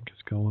the heck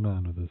is going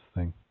on with this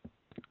thing?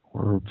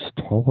 World's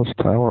tallest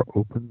tower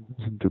opens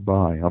in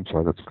Dubai. I'm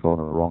sorry, that's going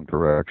in the wrong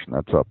direction.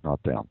 That's up,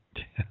 not down.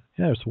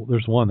 Yeah,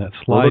 there's one. That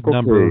slide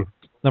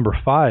number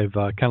 5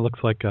 kind of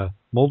looks like a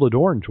molded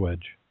orange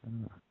wedge,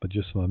 but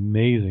just some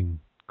amazing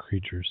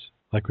creatures.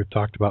 Like we've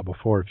talked about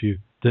before, if you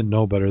didn't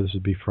know better, this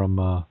would be from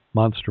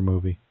Monster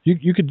Movie.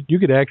 You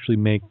could actually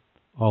make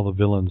all the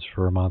villains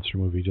for a monster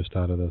movie just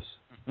out of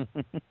this.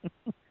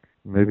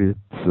 Maybe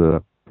it's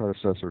a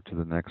predecessor to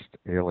the next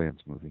Aliens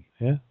movie.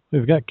 Yeah,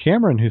 we've got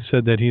Cameron who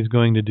said that he's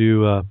going to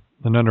do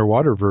an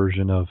underwater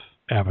version of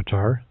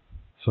Avatar.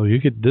 So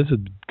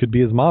could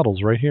be his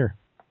models right here.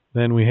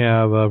 Then we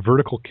have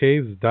Vertical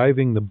Caves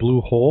Diving the Blue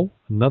Hole,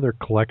 another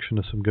collection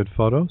of some good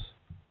photos.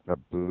 That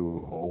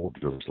blue hole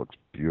just looks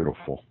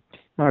beautiful.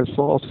 I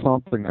saw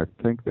something, I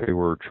think they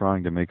were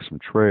trying to make some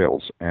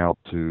trails out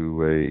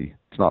to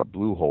it's not a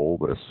blue hole,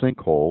 but a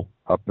sinkhole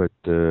up at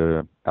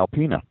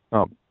Alpena.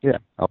 Oh, yeah,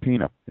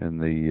 Alpena, in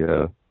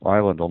the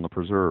island on the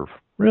preserve.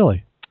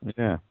 Really?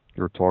 Yeah.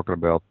 They were talking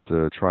about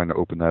trying to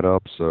open that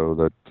up so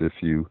that if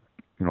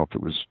if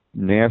it was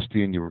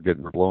nasty and you were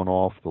getting blown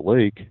off the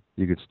lake,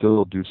 you could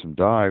still do some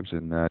dives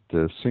in that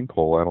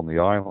sinkhole out on the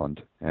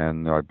island.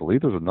 And I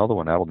believe there's another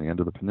one out on the end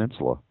of the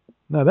peninsula.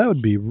 Now, that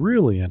would be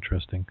really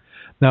interesting.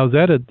 Now, is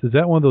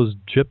that one of those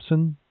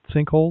gypsum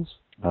sinkholes?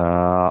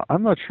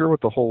 I'm not sure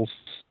what the whole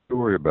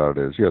story about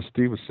it is. Yeah,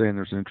 Steve was saying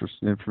there's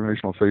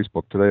information on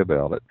Facebook today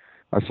about it.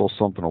 I saw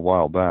something a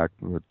while back,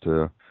 but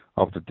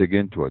I'll have to dig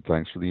into it.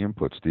 Thanks for the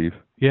input, Steve.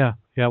 Yeah,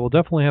 we'll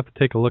definitely have to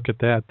take a look at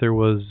that. There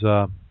was,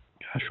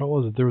 gosh, what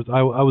was it?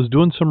 I was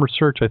doing some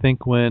research, I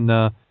think, when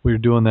we were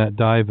doing that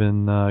dive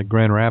in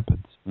Grand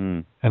Rapids,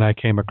 and I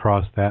came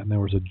across that, and there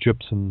was a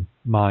gypsum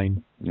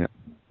mine. Yeah.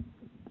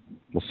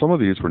 Well, some of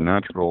these were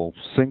natural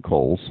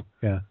sinkholes.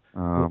 Yeah.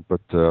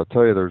 But I'll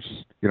tell you,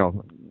 there's,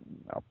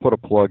 I'll put a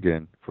plug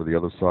in for the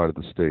other side of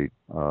the state.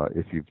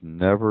 If you've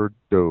never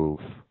dove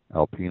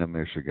Alpena,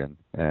 Michigan,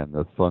 and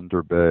the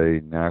Thunder Bay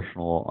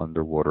National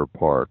Underwater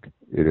Park,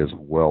 it is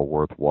well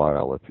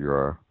worthwhile if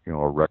you're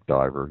a wreck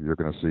diver. You're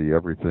going to see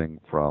everything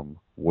from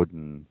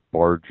wooden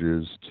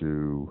barges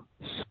to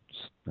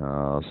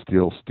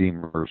steel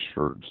steamers,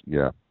 or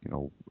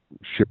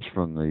ships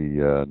from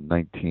the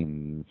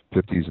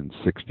 1950s and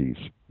 60s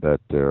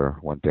that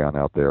went down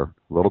out there.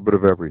 A little bit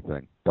of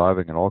everything.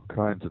 Diving in all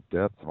kinds of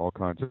depth and all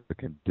kinds of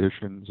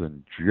conditions,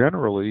 and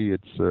generally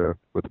it's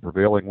with the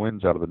prevailing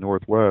winds out of the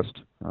northwest,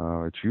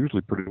 it's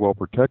usually pretty well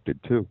protected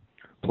too.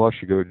 Plus,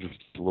 you go just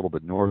a little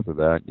bit north of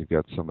that, you've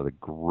got some of the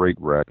great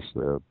wrecks,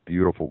 the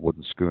beautiful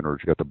wooden schooners.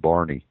 You got the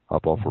Barney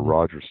up off of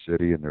Rogers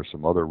City, and there's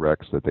some other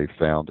wrecks that they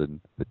found in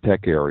the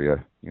Tech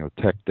area,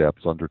 Tech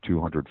depths under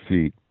 200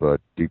 feet,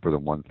 but deeper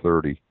than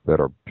 130,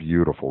 that are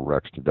beautiful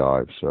wrecks to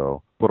dive.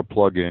 So put a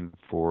plug in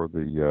for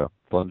the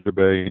Thunder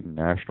Bay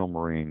National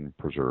Marine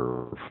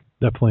Preserve.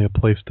 Definitely a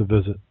place to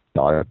visit.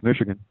 Dive,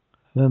 Michigan.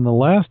 And then the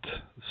last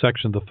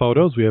section of the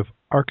photos, we have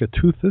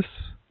Architeuthis,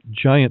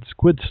 giant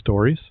squid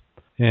stories.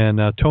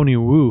 And Tony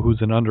Wu,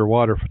 who's an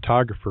underwater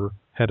photographer,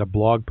 had a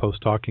blog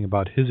post talking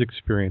about his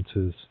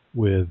experiences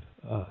with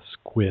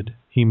squid.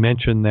 He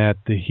mentioned that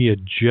he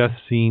had just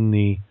seen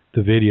the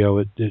video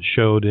it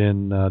showed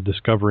in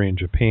Discovery in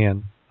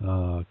Japan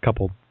a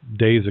couple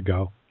days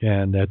ago.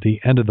 And at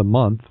the end of the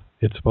month,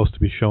 it's supposed to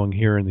be showing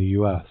here in the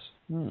U.S.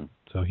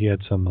 So he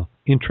had some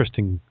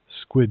interesting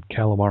squid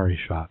calamari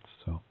shots.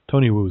 So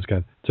Tony Wu's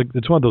got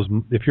it's one of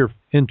those. If you're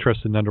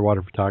interested in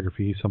underwater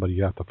photography, he's somebody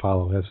you have to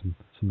follow. He has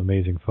some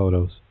amazing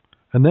photos.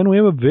 And then we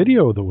have a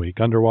video of the week,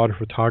 underwater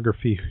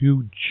photography.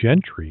 Hugh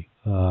Gentry.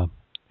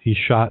 He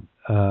shot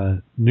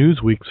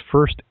Newsweek's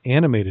first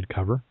animated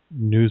cover.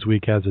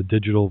 Newsweek has a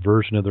digital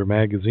version of their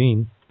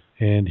magazine,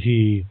 and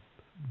he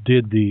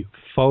did the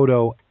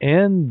photo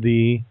and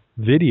the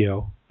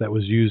video that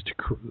was used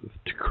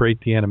to create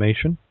the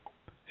animation.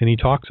 And he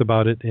talks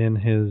about it in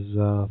his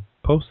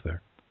post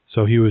there.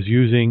 So he was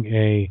using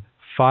a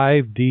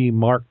 5D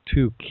Mark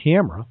II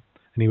camera,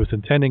 and he was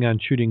intending on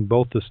shooting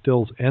both the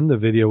stills and the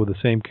video with the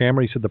same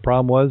camera. He said the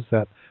problem was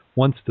that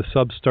once the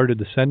sub started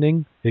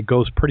descending, it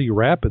goes pretty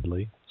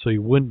rapidly, so he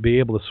wouldn't be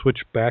able to switch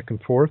back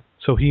and forth.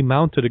 So he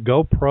mounted a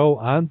GoPro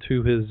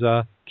onto his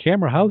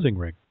camera housing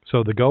rig.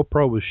 So the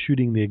GoPro was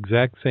shooting the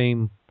exact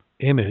same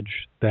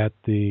image that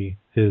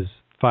his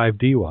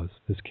 5D was,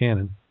 his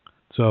Canon.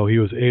 So he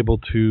was able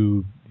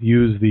to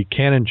use the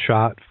Canon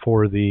shot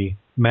for the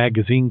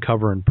magazine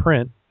cover and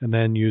print, and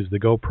then use the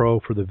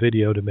GoPro for the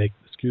video to make,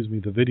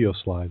 the video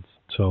slides.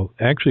 So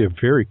actually a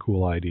very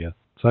cool idea.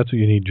 So that's what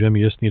you need, Jim.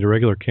 You just need a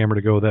regular camera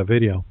to go with that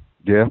video.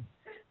 Yeah.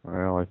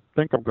 Well, I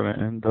think I'm going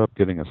to end up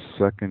getting a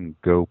second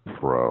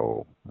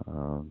GoPro.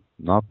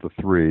 Not the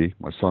 3.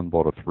 My son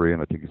bought a 3,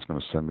 and I think he's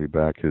going to send me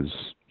back his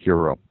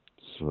Hero.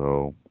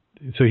 So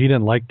he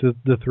didn't like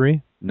the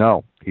 3?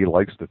 No, he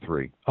likes the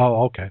 3.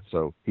 Oh, okay.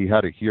 So he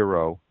had a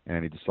Hero,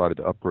 and he decided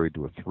to upgrade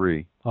to a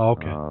 3. Oh,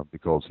 okay.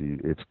 Because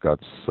it's got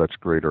such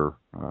greater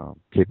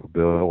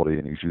capability,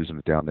 and he's using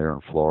it down there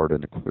in Florida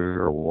in the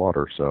clear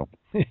water. So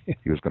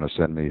he was going to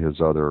send me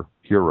his other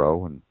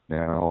Hero, and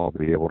now I'll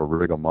be able to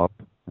rig them up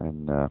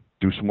and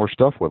do some more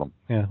stuff with them.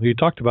 Yeah, you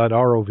talked about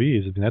ROVs.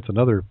 I mean, that's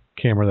another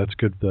camera that's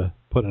good to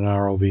put in an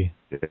ROV.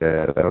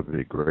 Yeah, that would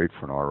be great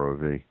for an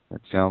ROV.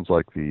 It sounds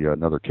like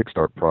another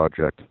Kickstart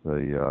project,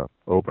 the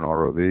Open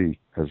ROV,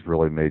 has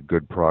really made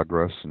good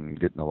progress and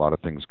getting a lot of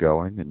things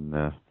going.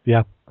 And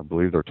yeah, I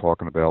believe they're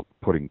talking about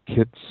putting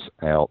kits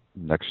out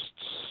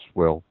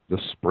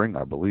this spring,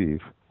 I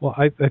believe. Well,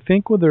 I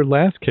think with their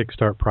last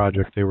Kickstart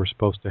project, they were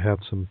supposed to have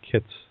some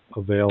kits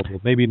available.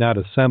 Maybe not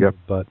assembled,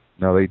 but...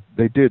 No,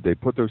 they did. They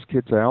put those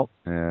kits out,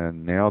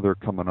 and now they're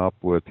coming up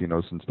with,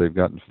 since they've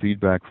gotten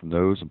feedback from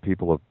those and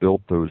people have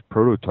built those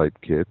prototype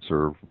kits,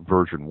 or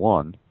version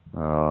 1,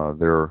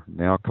 they're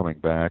now coming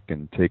back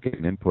and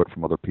taking input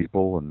from other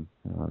people and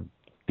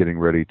getting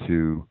ready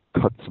to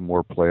cut some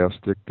more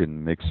plastic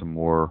and make some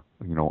more,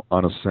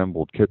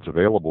 unassembled kits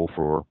available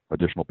for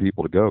additional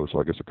people to go.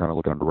 So I guess they're kind of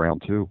looking at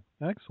round 2.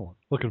 Excellent.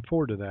 Looking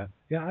forward to that.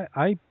 Yeah,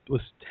 I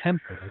was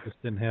tempted. I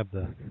just didn't have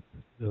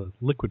the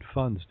liquid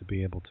funds to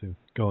be able to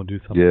go and do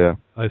something. Yeah.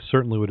 I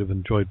certainly would have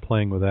enjoyed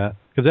playing with that,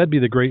 because that'd be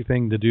the great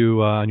thing to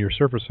do on your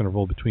surface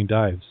interval between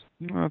dives.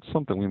 That's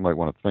something we might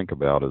want to think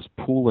about, is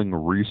pooling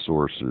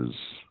resources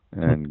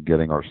and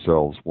getting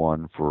ourselves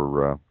one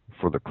for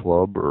the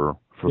club or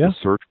for the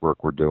search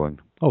work we're doing.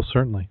 Oh,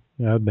 certainly.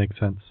 Yeah, that would make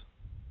sense.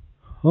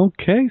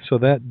 Okay, so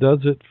that does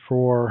it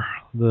for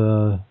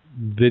the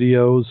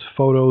videos,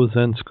 photos,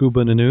 and Scuba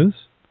in the News.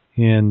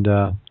 And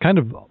kind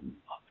of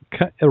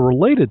a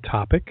related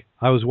topic,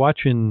 I was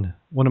watching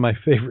one of my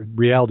favorite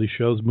reality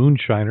shows,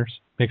 Moonshiners.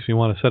 makes me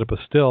want to set up a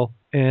still.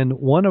 And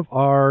one of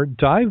our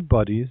dive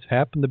buddies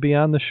happened to be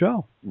on the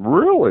show.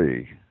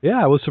 Really?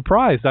 Yeah, I was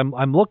surprised.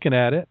 I'm looking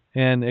at it,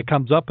 and it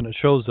comes up and it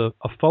shows a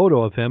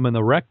photo of him and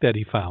the wreck that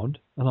he found.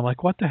 And I'm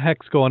like, what the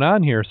heck's going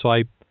on here? So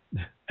as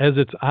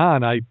it's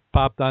on, I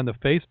popped onto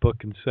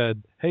Facebook and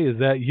said, hey, is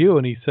that you?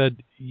 And he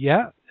said,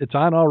 yeah, it's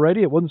on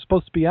already. It wasn't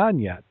supposed to be on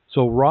yet.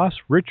 So Ross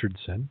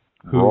Richardson,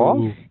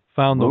 who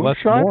found the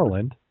Moonshine?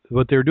 Westmoreland,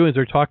 what they're doing is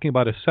they're talking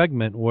about a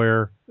segment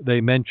where they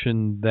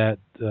mentioned that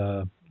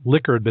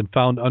liquor had been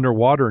found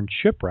underwater in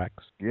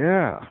shipwrecks.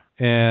 Yeah.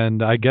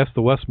 And I guess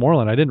the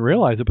Westmoreland, I didn't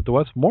realize it, but the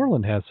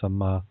Westmoreland has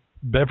some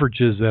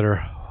beverages that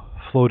are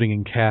floating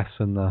in casks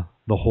in the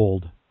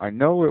hold. I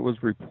know it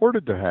was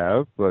reported to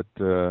have, but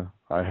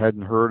I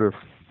hadn't heard if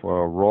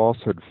Ross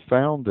had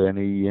found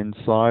any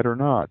inside or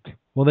not.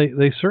 Well,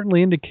 they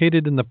certainly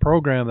indicated in the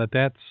program that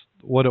that's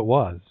what it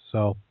was.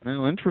 So,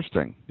 oh,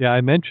 interesting. Yeah, I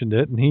mentioned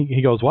it, and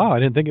he goes, wow, I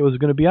didn't think it was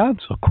going to be on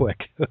so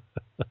quick.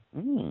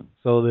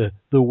 So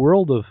the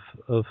world of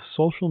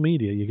social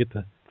media, you get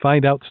to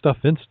find out stuff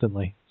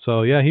instantly.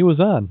 So yeah, he was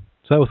on.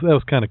 So that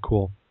was kind of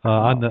cool.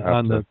 On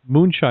the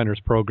Moonshiners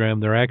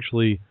program, they're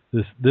actually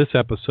this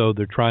episode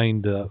they're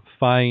trying to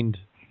find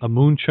a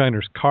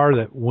moonshiner's car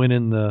that went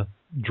in the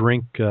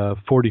drink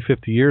 40,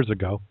 50 years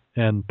ago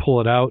and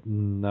pull it out.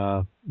 And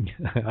I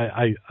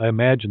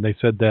imagine they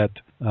said that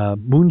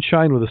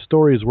moonshine with a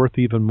story is worth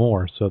even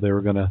more. So they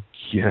were going to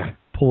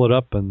pull it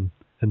up and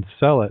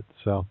sell it.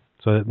 So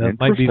that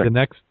might be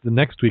the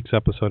next week's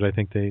episode. I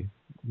think they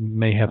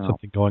may have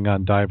something going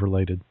on dive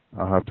related.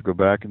 I'll have to go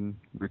back and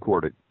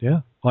record it.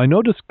 Yeah. Well, I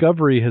know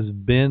Discovery has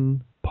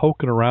been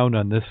poking around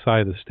on this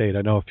side of the state.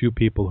 I know a few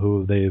people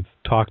who they've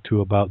talked to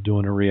about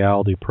doing a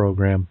reality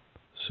program.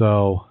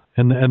 So,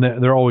 and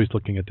they're always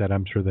looking at that.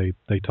 I'm sure they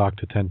talk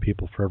to 10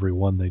 people for every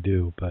one they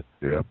do. But,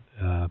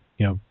 a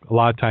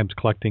lot of times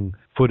collecting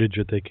footage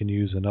that they can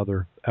use in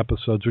other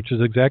episodes, which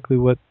is exactly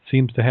what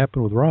seems to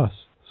happen with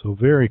Ross. So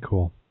very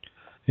cool.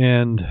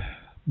 And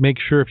make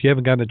sure if you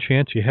haven't gotten a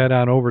chance, you head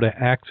on over to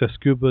Access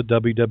Scuba,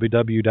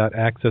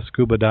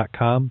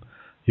 www.accessscuba.com.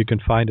 You can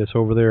find us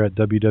over there at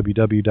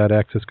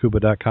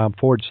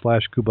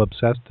www.accessscuba.com/Scuba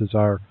Obsessed is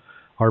our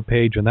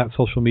page on that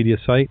social media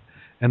site.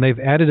 And they've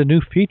added a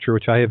new feature,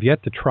 which I have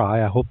yet to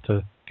try. I hope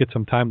to get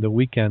some time the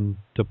weekend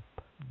to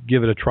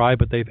give it a try,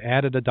 but they've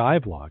added a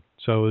dive log.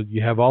 So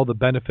you have all the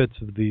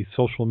benefits of the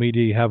social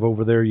media you have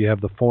over there. You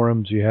have the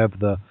forums, you have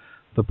the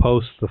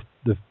posts,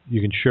 you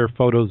can share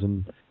photos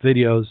and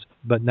videos,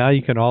 but now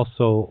you can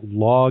also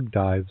log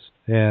dives.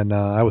 And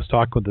I was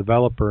talking with the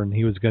developer, and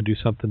he was going to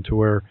do something to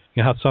where,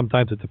 you know how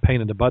sometimes it's a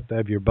pain in the butt to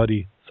have your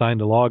buddy sign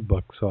the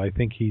logbook. So I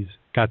think he's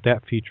got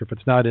that feature. If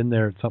it's not in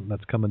there, it's something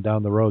that's coming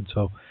down the road.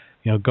 So,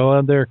 go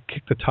on there,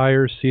 kick the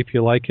tires, see if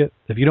you like it.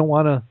 If you don't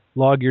want to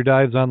log your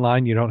dives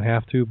online, you don't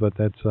have to, but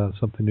that's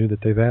something new that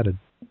they've added.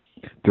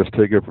 Just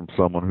take it from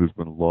someone who's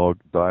been log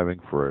diving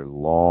for a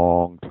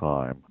long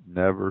time.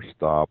 Never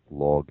stop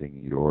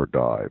logging your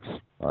dives.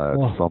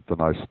 It's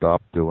something I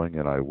stopped doing,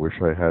 and I wish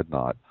I had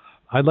not.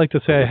 I'd like to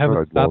say I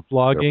haven't stopped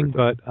logging,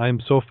 but I'm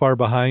so far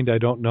behind, I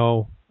don't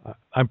know.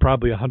 I'm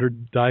probably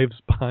 100 dives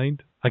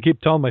behind. I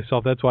keep telling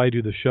myself that's why I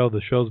do the show.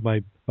 The show's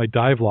my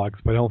dive logs,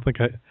 but I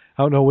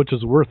don't know which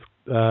is worth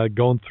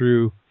going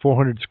through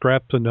 400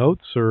 scraps of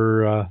notes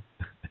or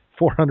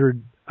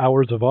 400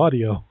 hours of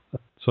audio.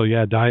 So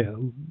yeah,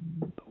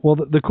 well,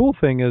 the cool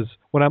thing is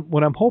what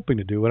I'm hoping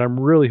to do, what I'm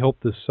really hope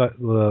the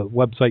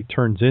website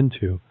turns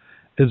into,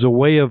 is a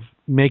way of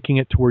making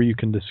it to where you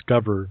can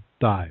discover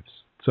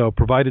dives. So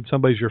provided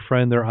somebody's your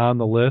friend, they're on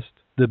the list,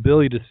 the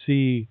ability to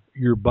see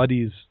your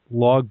buddy's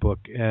logbook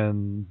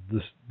and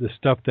the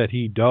stuff that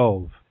he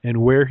dove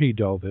and where he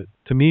dove it,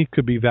 to me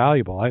could be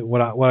valuable.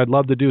 What I'd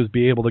love to do is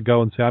be able to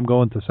go and say, I'm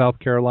going to South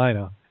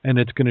Carolina, and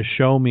it's going to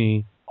show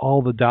me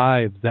all the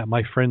dives that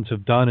my friends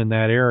have done in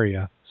that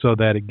area, so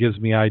that it gives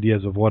me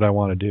ideas of what I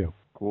want to do.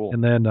 Cool.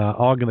 And then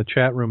Og in the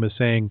chat room is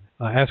saying,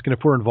 asking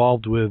if we're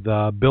involved with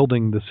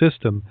building the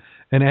system.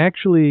 And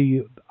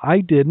actually,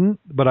 I didn't,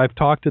 but I've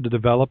talked to the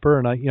developer,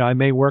 and I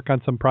may work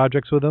on some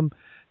projects with him.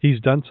 He's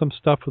done some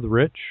stuff with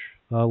Rich,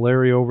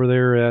 Larry over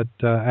there at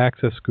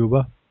Access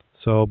Scuba.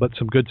 So, but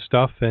some good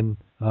stuff. And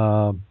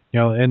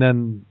and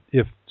then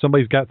if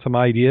somebody's got some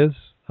ideas,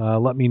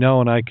 let me know,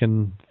 and I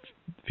can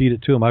feed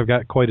it to them. I've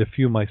got quite a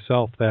few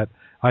myself that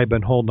I've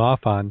been holding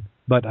off on.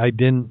 But I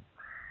didn't,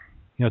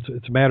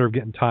 it's a matter of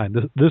getting time.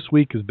 This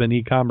week has been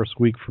e-commerce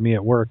week for me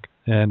at work,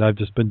 and I've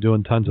just been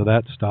doing tons of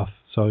that stuff.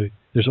 So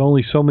there's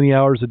only so many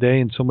hours a day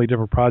and so many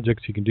different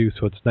projects you can do,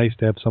 so it's nice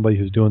to have somebody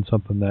who's doing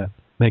something that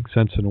makes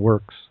sense and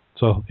works.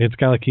 So it's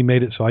kind of like he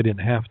made it so I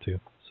didn't have to.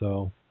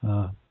 So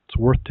it's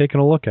worth taking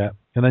a look at.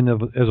 And then,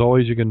 as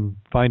always, you can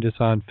find us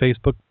on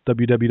Facebook,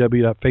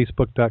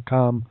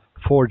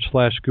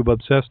 www.facebook.com/Scuba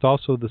Obsessed.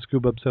 Also, the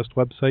Scuba Obsessed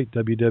website,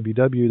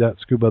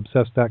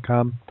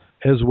 www.scubaobsessed.com.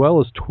 As well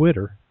as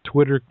Twitter.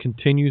 Twitter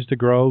continues to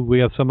grow. We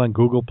have some on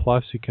Google+.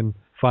 You can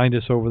find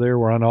us over there.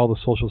 We're on all the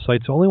social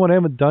sites. The only one I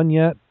haven't done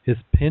yet is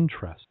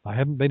Pinterest. I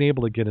haven't been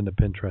able to get into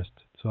Pinterest,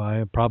 so I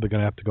am probably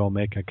going to have to go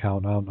make an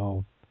account. I don't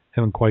know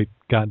haven't quite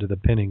gotten to the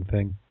pinning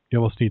thing. You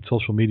almost need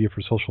social media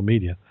for social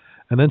media.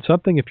 And then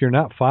something, if you're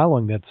not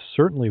following, that's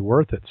certainly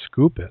worth it,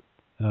 Scoop It.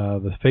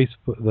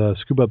 The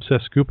Scuba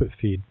Obsessed Scoop It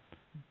feed.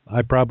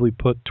 I probably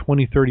put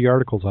 20, 30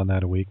 articles on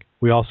that a week.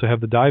 We also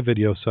have the dive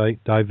video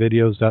site,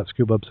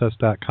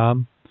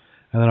 divevideos.scubaobsessed.com.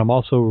 And then I'm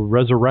also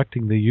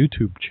resurrecting the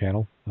YouTube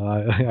channel.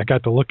 I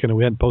got to looking, and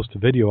we hadn't posted a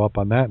video up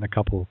on that in a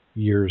couple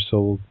years,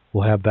 so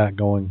we'll have that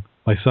going.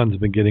 My son's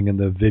been getting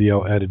into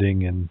video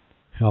editing, and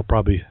I'll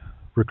probably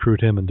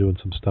recruit him and doing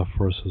some stuff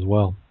for us as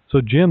well.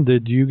 So, Jim,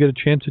 did you get a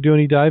chance to do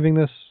any diving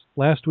this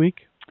last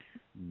week?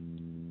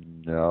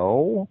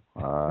 No.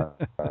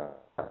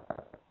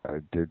 I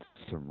did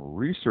some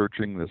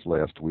researching this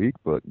last week,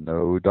 but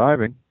no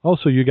diving. Oh,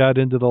 so you got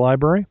into the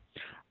library?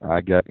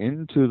 I got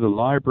into the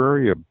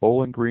library at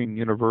Bowling Green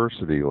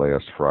University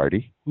last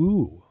Friday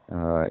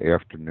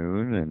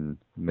afternoon and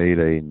made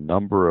a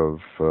number of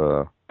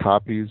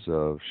copies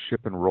of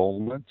ship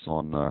enrollments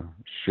on the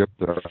ship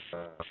that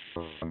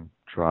I'm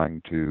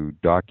trying to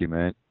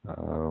document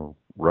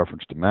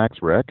reference to Max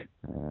Wreck.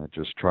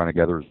 Just trying to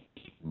gather as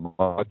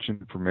much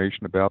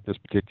information about this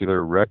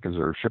particular wreck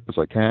or ship as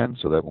I can,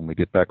 so that when we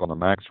get back on the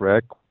Max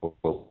Wreck,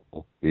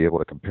 we'll be able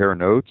to compare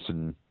notes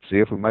and see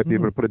if we might be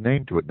able to put a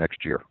name to it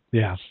next year.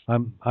 Yeah,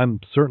 I'm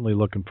certainly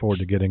looking forward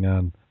to getting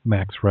on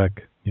Max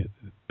Wreck.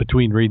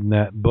 Between reading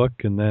that book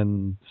and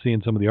then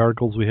seeing some of the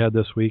articles we had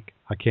this week,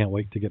 I can't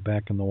wait to get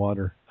back in the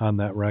water on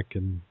that wreck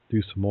and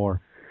do some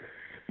more.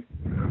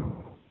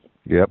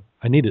 Yep.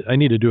 I need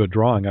to do a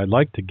drawing. I'd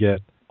like to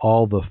get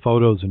all the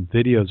photos and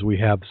videos we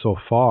have so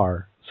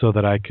far so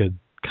that I could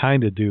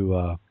kind of do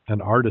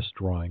an artist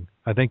drawing.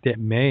 I think that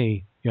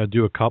may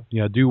do a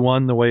couple, do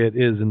one the way it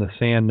is in the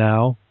sand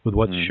now with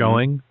what's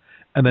showing,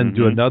 and then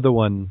do another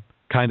one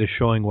kind of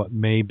showing what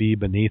may be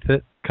beneath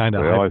it, kind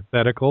of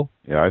hypothetical.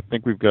 I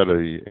think we've got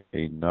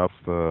enough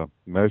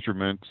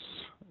measurements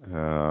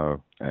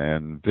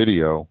and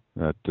video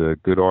that a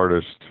good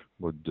artist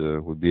would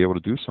be able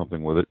to do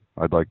something with it.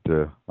 I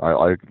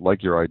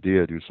like your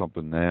idea. Do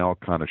something now,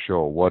 kind of show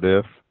a what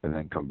if, and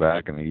then come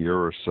back in a year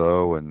or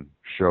so and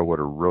show what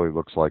it really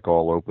looks like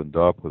all opened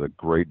up with a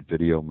great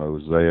video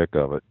mosaic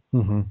of it.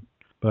 Mm-hmm.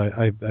 But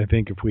I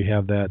think if we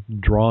have that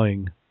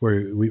drawing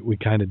where we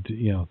kind of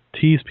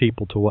tease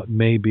people to what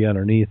may be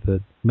underneath,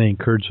 it may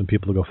encourage some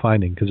people to go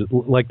finding. Because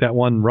like that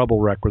one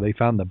rubble wreck where they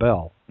found the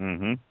bell,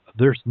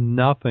 there's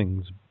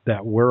nothing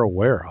that we're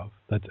aware of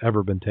that's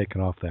ever been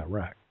taken off that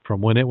wreck.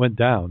 From when it went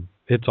down,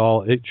 it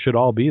should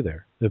all be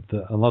there.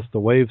 Unless the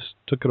waves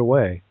took it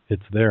away,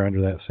 it's there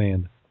under that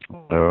sand.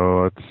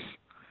 Oh, it's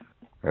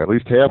at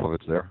least half of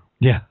it's there.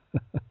 Yeah.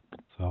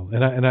 So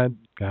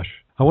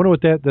I wonder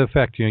what the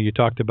effect you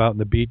talked about in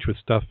the beach with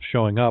stuff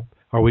showing up.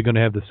 Are we going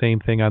to have the same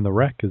thing on the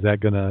wreck? Is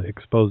that going to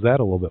expose that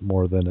a little bit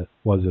more than it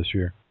was this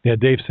year? Yeah,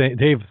 Dave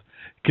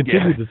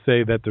continued to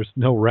say that there's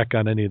no wreck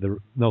on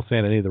no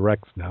sand on any of the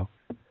wrecks now.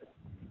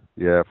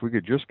 Yeah, if we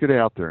could just get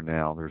out there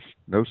now. There's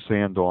no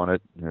sand on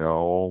it.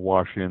 All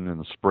wash in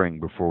the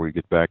spring before we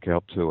get back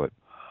out to it.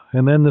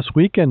 And then this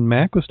weekend,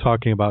 Mac was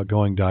talking about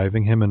going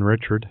diving, him and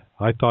Richard.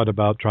 I thought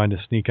about trying to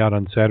sneak out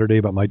on Saturday,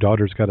 but my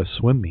daughter's got a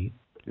swim meet.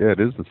 Yeah, it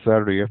is the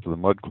Saturday after the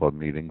Mud Club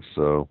meeting,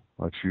 so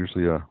that's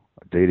usually a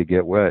day to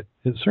get wet.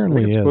 It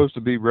certainly is. It's supposed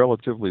to be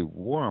relatively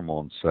warm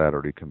on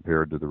Saturday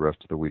compared to the rest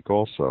of the week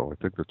also. I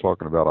think they're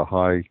talking about a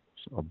high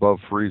above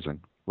freezing,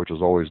 which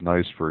is always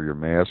nice for your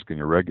mask and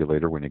your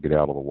regulator when you get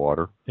out of the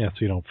water. Yeah, so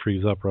you don't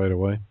freeze up right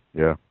away.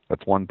 Yeah,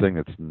 that's one thing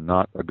that's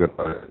not a good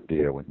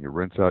idea. When you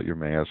rinse out your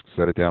mask,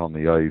 set it down on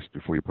the ice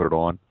before you put it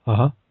on.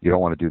 You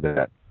don't want to do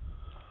that.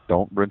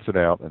 Don't rinse it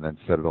out and then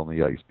set it on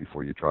the ice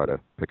before you try to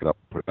pick it up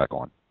and put it back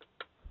on.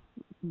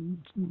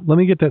 Let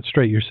me get that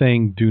straight. You're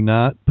saying do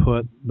not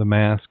put the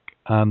mask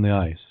on the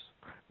ice.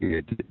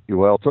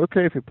 Well, it's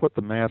okay if you put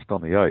the mask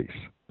on the ice,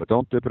 but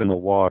don't dip it in the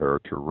water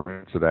to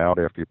rinse it out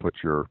after you put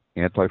your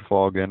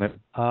anti-fog in it.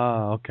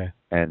 Okay.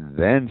 And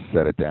then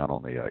set it down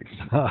on the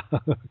ice.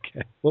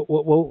 Okay.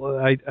 Well,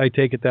 I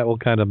take it that will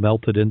kind of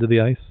melt it into the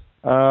ice?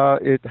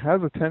 It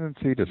has a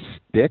tendency to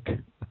stick.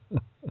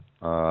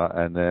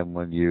 And then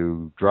when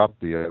you drop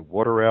the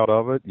water out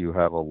of it, you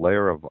have a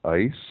layer of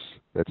ice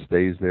that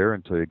stays there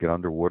until you get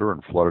underwater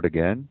and flood it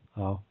again.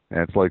 Oh.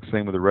 And it's like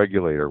same with the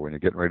regulator. When you're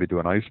getting ready to do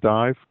an ice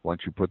dive,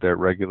 once you put that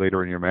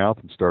regulator in your mouth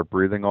and start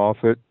breathing off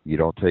it, you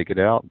don't take it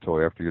out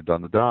until after you're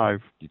done the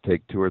dive. You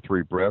take 2 or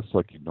 3 breaths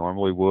like you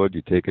normally would.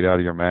 You take it out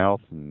of your mouth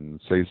and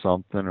say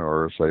something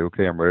or say,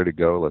 okay, I'm ready to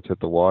go. Let's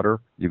hit the water.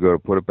 You go to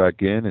put it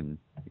back in, and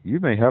you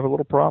may have a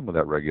little problem with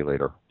that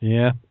regulator.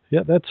 Yeah,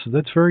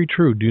 that's very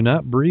true. Do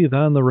not breathe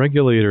on the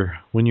regulator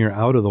when you're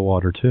out of the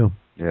water, too.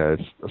 Yeah,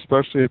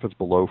 especially if it's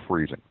below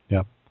freezing.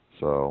 Yep.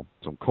 So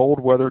some cold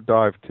weather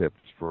dive tips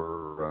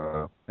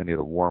for any of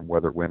the warm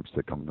weather wimps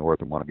that come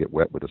north and want to get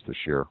wet with us this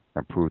year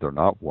and prove they're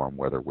not warm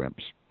weather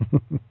wimps.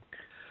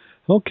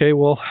 Okay,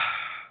 well,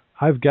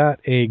 I've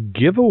got a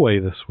giveaway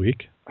this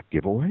week. A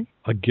giveaway?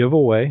 A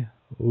giveaway.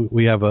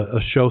 We have a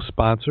show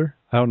sponsor.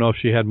 I don't know if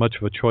she had much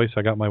of a choice.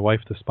 I got my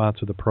wife to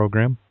sponsor the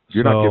program.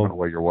 You're not giving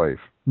away your wife.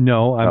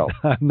 No, I'm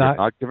not. You're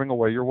not giving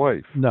away your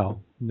wife. No.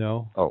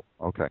 No. Oh,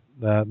 okay.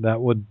 That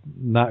would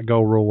not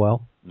go real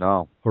well.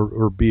 No.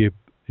 Or be,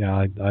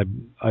 yeah,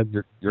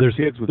 Your there's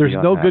kids would there's be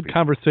no unhappy. good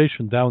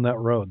conversation down that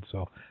road,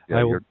 so Yeah,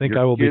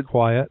 I will be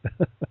quiet.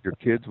 Your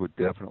kids would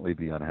definitely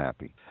be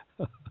unhappy.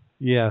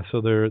 Yeah,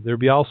 so there'd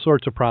be all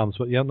sorts of problems.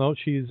 But yeah, no,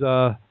 she's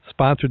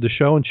sponsored the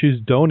show and she's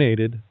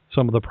donated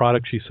some of the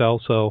products she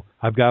sells. So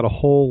I've got a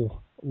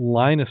whole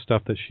line of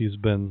stuff that she's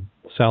been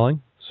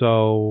selling.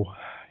 So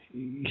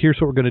here's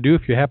what we're going to do.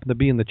 If you happen to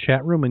be in the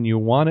chat room and you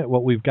want it,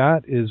 what we've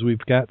got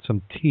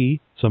some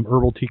tea, some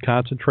herbal tea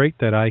concentrate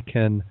that I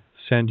can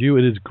send you.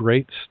 It is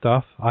great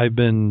stuff. I've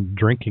been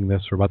drinking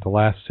this for about the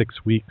last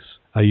 6 weeks.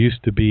 I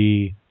used to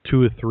be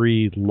 2 or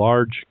 3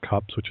 large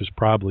cups, which is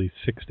probably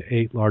 6 to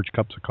 8 large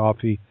cups of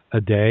coffee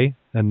a day.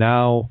 And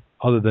now,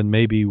 other than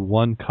maybe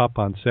 1 cup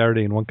on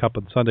Saturday and 1 cup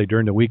on Sunday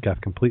during the week,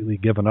 I've completely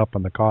given up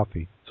on the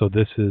coffee. So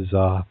this is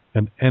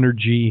an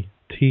energy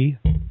tea.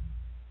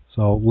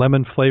 So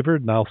lemon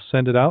flavored, and I'll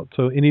send it out.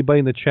 So anybody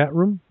in the chat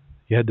room,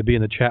 you had to be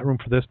in the chat room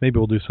for this. Maybe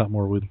we'll do something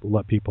where we'll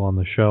let people on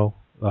the show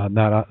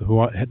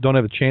who don't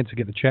have a chance to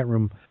get in the chat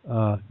room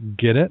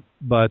get it.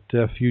 But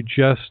if you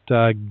just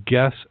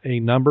guess a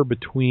number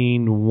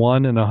between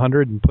 1 and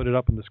 100 and put it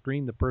up on the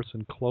screen, the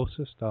person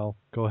closest, I'll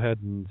go ahead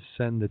and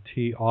send the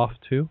tea off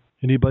to.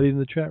 Anybody in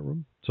the chat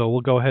room? So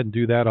we'll go ahead and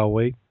do that. I'll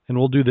wait. And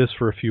we'll do this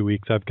for a few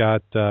weeks. I've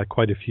got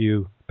quite a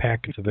few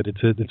packets of it.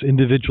 It's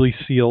individually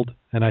sealed,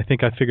 and I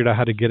think I figured out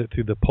how to get it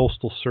through the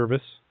Postal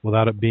Service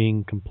without it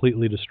being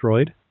completely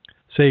destroyed.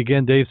 Say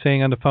again, Dave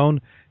saying on the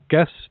phone,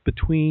 guess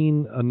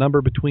a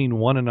number between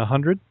 1 and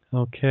 100.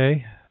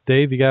 Okay.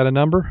 Dave, you got a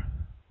number?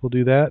 We'll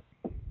do that.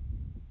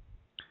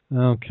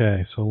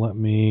 Okay, so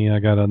I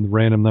got a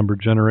random number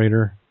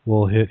generator.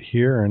 We'll hit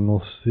here and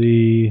we'll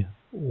see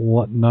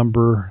what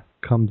number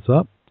comes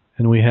up.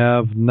 And we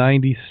have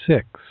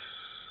 96.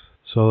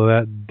 So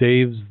that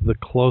Dave's the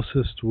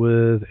closest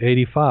with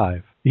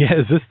 85. Yeah,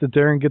 is this the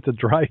Darrin gets a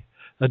dry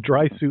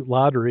suit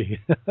lottery?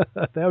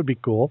 That would be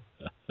cool.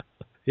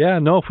 Yeah,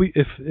 no,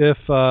 if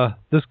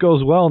this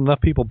goes well and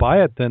enough people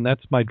buy it, then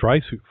that's my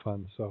dry suit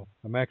fund. So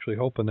I'm actually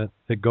hoping that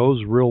it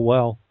goes real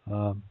well.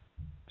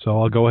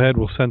 So I'll go ahead.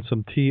 We'll send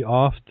some tea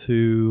off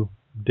to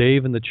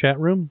Dave in the chat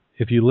room.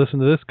 If you listen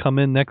to this, come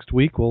in next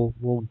week.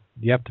 You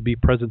have to be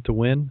present to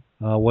win.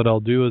 What I'll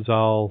do is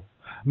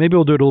maybe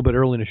we'll do it a little bit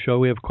early in the show.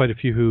 We have quite a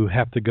few who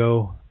have to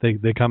go.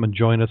 They come and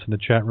join us in the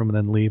chat room and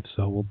then leave.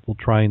 So we'll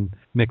try and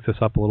mix this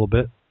up a little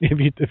bit.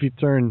 If you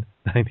turn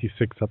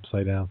 96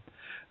 upside down,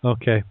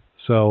 okay.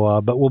 So,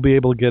 but we'll be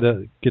able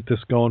to get this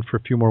going for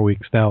a few more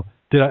weeks. Now,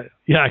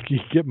 I can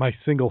get my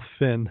single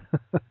fin.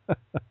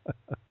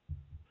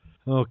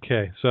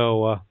 Okay,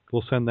 so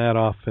we'll send that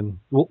off, and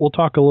we'll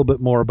talk a little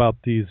bit more about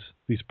these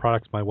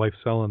products my wife's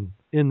selling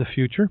in the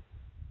future.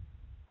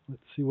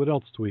 Let's see, what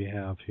else do we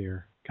have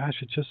here? Gosh,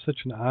 it's just such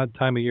an odd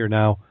time of year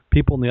now.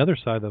 People on the other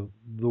side of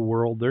the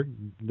world,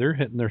 they're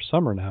hitting their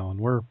summer now,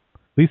 and at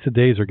least the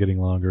days are getting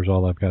longer. Is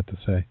all I've got to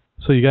say.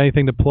 So, you got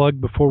anything to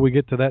plug before we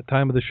get to that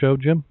time of the show,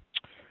 Jim?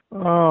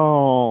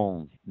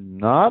 Oh,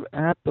 not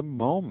at the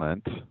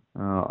moment.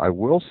 I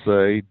will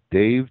say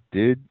Dave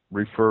did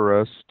refer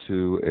us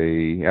to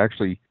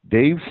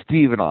Dave,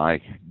 Steve, and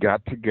I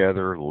got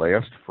together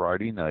last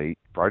Friday night.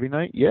 Friday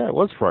night? Yeah, it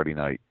was Friday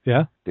night.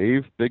 Yeah.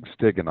 Dave, Big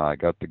Stig, and I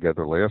got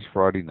together last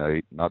Friday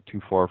night, not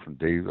too far from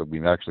Dave.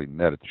 We actually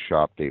met at the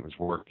shop Dave is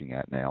working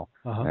at now,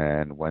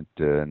 and went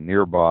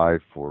nearby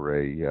for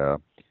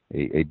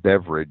a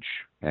beverage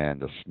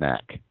and a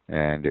snack.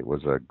 And it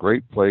was a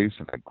great place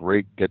and a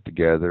great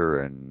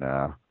get-together, and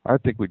I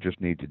think we just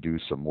need to do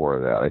some more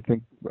of that.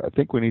 I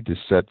think we need to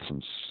set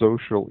some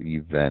social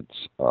events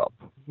up.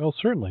 Well,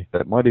 certainly.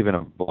 That might even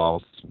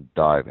involve some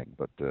diving,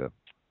 but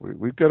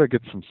we've got to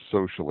get some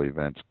social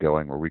events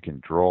going where we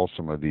can draw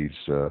some of these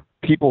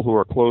people who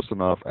are close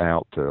enough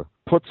out to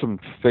put some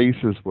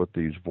faces with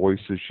these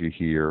voices you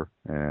hear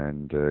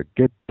and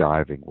get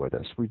diving with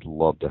us. We'd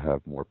love to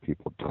have more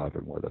people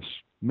diving with us.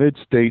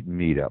 Mid-state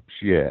meetups,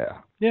 yeah.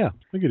 Yeah,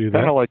 we could do that.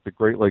 Kind of like the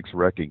Great Lakes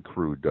Wrecking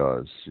Crew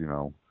does, you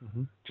know.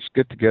 Mm-hmm. Just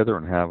get together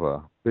and have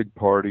a big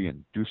party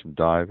and do some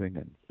diving.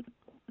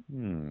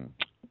 And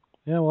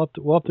yeah, we'll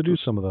have to do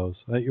some of those.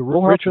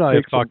 Rich and I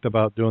have talked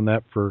about doing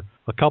that for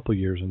a couple of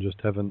years and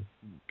just haven't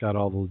got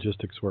all the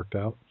logistics worked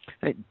out.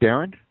 Hey,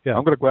 Darrin, yeah.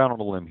 I'm going to go out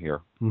on a limb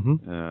here.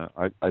 Mm-hmm.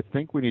 I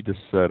think we need to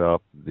set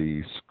up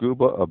the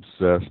Scuba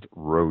Obsessed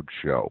Road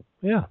Show.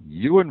 Yeah.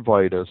 You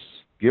invite us,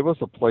 give us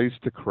a place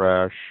to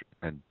crash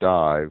and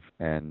dive,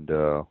 and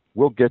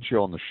we'll get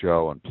you on the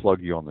show and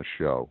plug you on the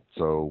show.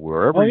 So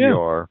wherever you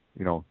are,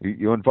 you know,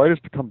 you invite us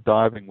to come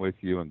diving with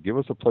you and give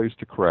us a place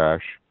to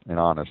crash. And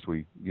honest,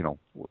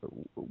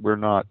 we're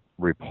not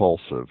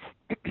repulsive,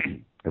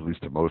 at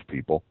least to most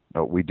people.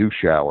 No, we do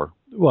shower.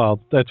 Well,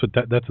 that's what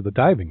the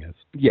diving is.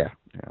 Yeah.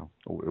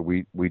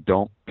 We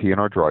don't pee in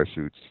our dry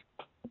suits.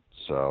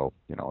 So,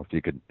 you know, if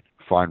you could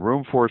find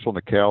room for us on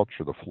the couch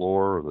or the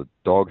floor or the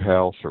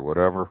doghouse or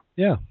whatever.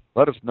 Yeah.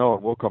 Let us know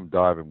and we'll come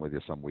diving with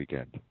you some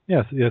weekend.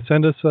 Yes. Yeah,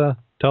 send us,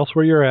 tell us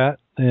where you're at.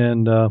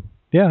 And,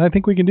 I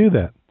think we can do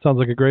that. Sounds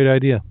like a great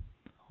idea.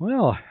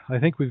 Well, I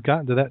think we've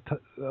gotten to that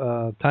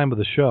time of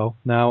the show.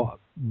 Now,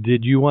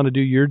 did you want to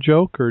do your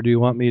joke, or do you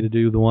want me to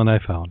do the one I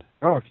found?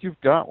 Oh, if you've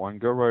got one,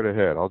 go right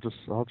ahead. I'll just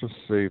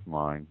save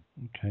mine.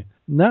 Okay.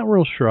 Not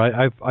real sure.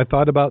 I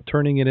thought about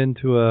turning it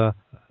into a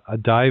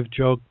dive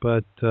joke,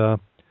 but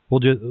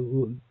we'll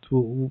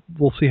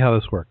see how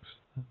this works.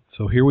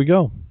 So here we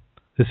go.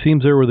 It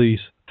seems there were these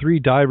 3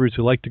 divers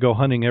who like to go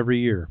hunting every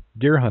year,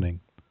 deer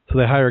hunting. So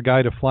they hire a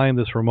guy to fly in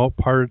this remote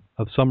part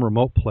of some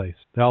remote place.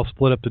 They all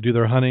split up to do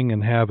their hunting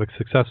and have a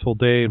successful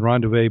day and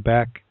rendezvous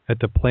back at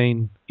the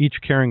plane, each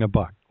carrying a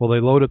buck. Well,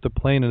 they load up the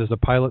plane, and as the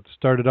pilot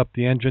started up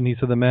the engine, he said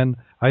to the men,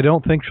 "I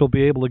don't think she'll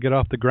be able to get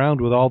off the ground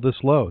with all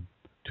this load."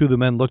 2 of the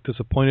men looked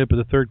disappointed, but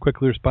the third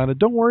quickly responded,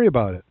 "Don't worry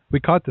about it. We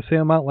caught the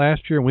same amount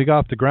last year, and we got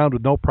off the ground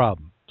with no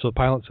problem." So the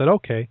pilot said,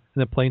 "Okay,"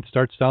 and the plane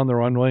starts down the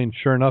runway, and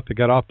sure enough, it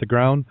got off the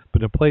ground,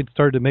 but the plane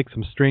started to make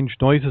some strange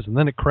noises, and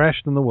then it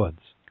crashed in the woods.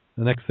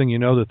 The next thing you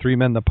know, the 3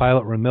 men and the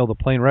pilot were in the middle of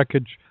the plane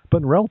wreckage,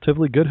 but in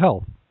relatively good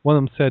health. One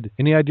of them said,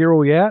 "Any idea where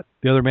we at?"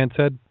 The other man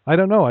said, "I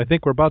don't know. I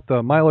think we're about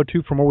a mile or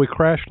 2 from where we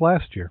crashed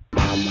last year."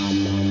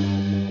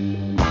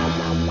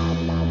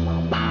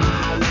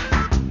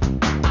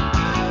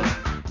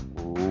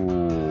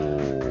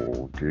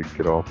 Ooh, did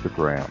get off the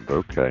ground.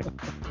 Okay.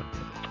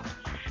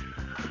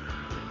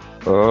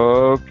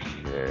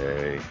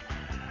 Okay.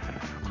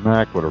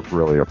 Mac would have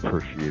really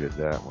appreciated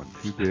that one.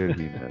 Too bad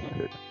he missed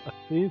it.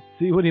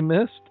 See what he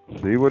missed?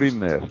 See what he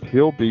missed.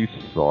 He'll be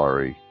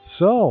sorry.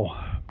 So,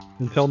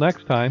 until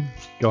next time,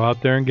 go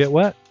out there and get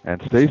wet.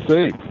 And stay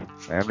safe.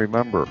 And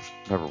remember,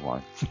 never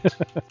mind.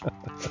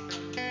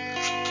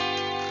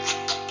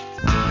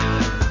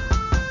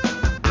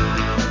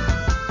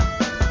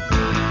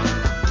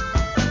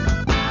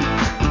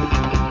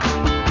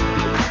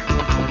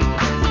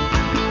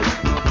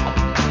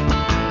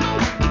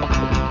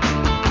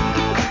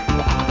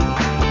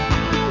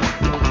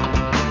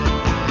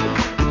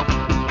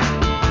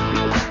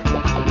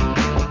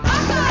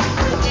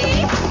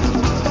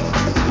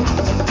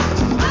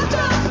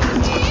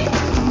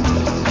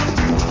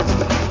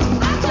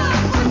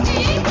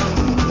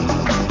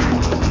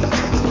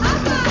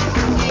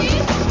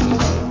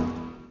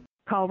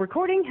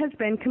 Recording has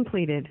been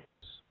completed.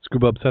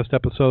 Scuba Obsessed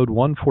episode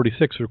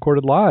 146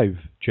 recorded live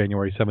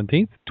January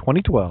 17th,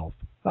 2012.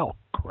 Oh,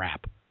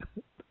 crap.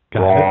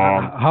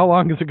 God, how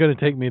long is it going to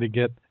take me to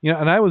get...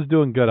 And I was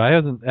doing good.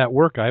 At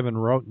work, I haven't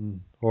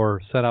written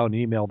or sent out an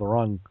email the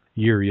wrong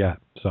year yet.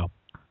 So,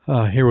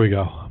 here we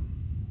go.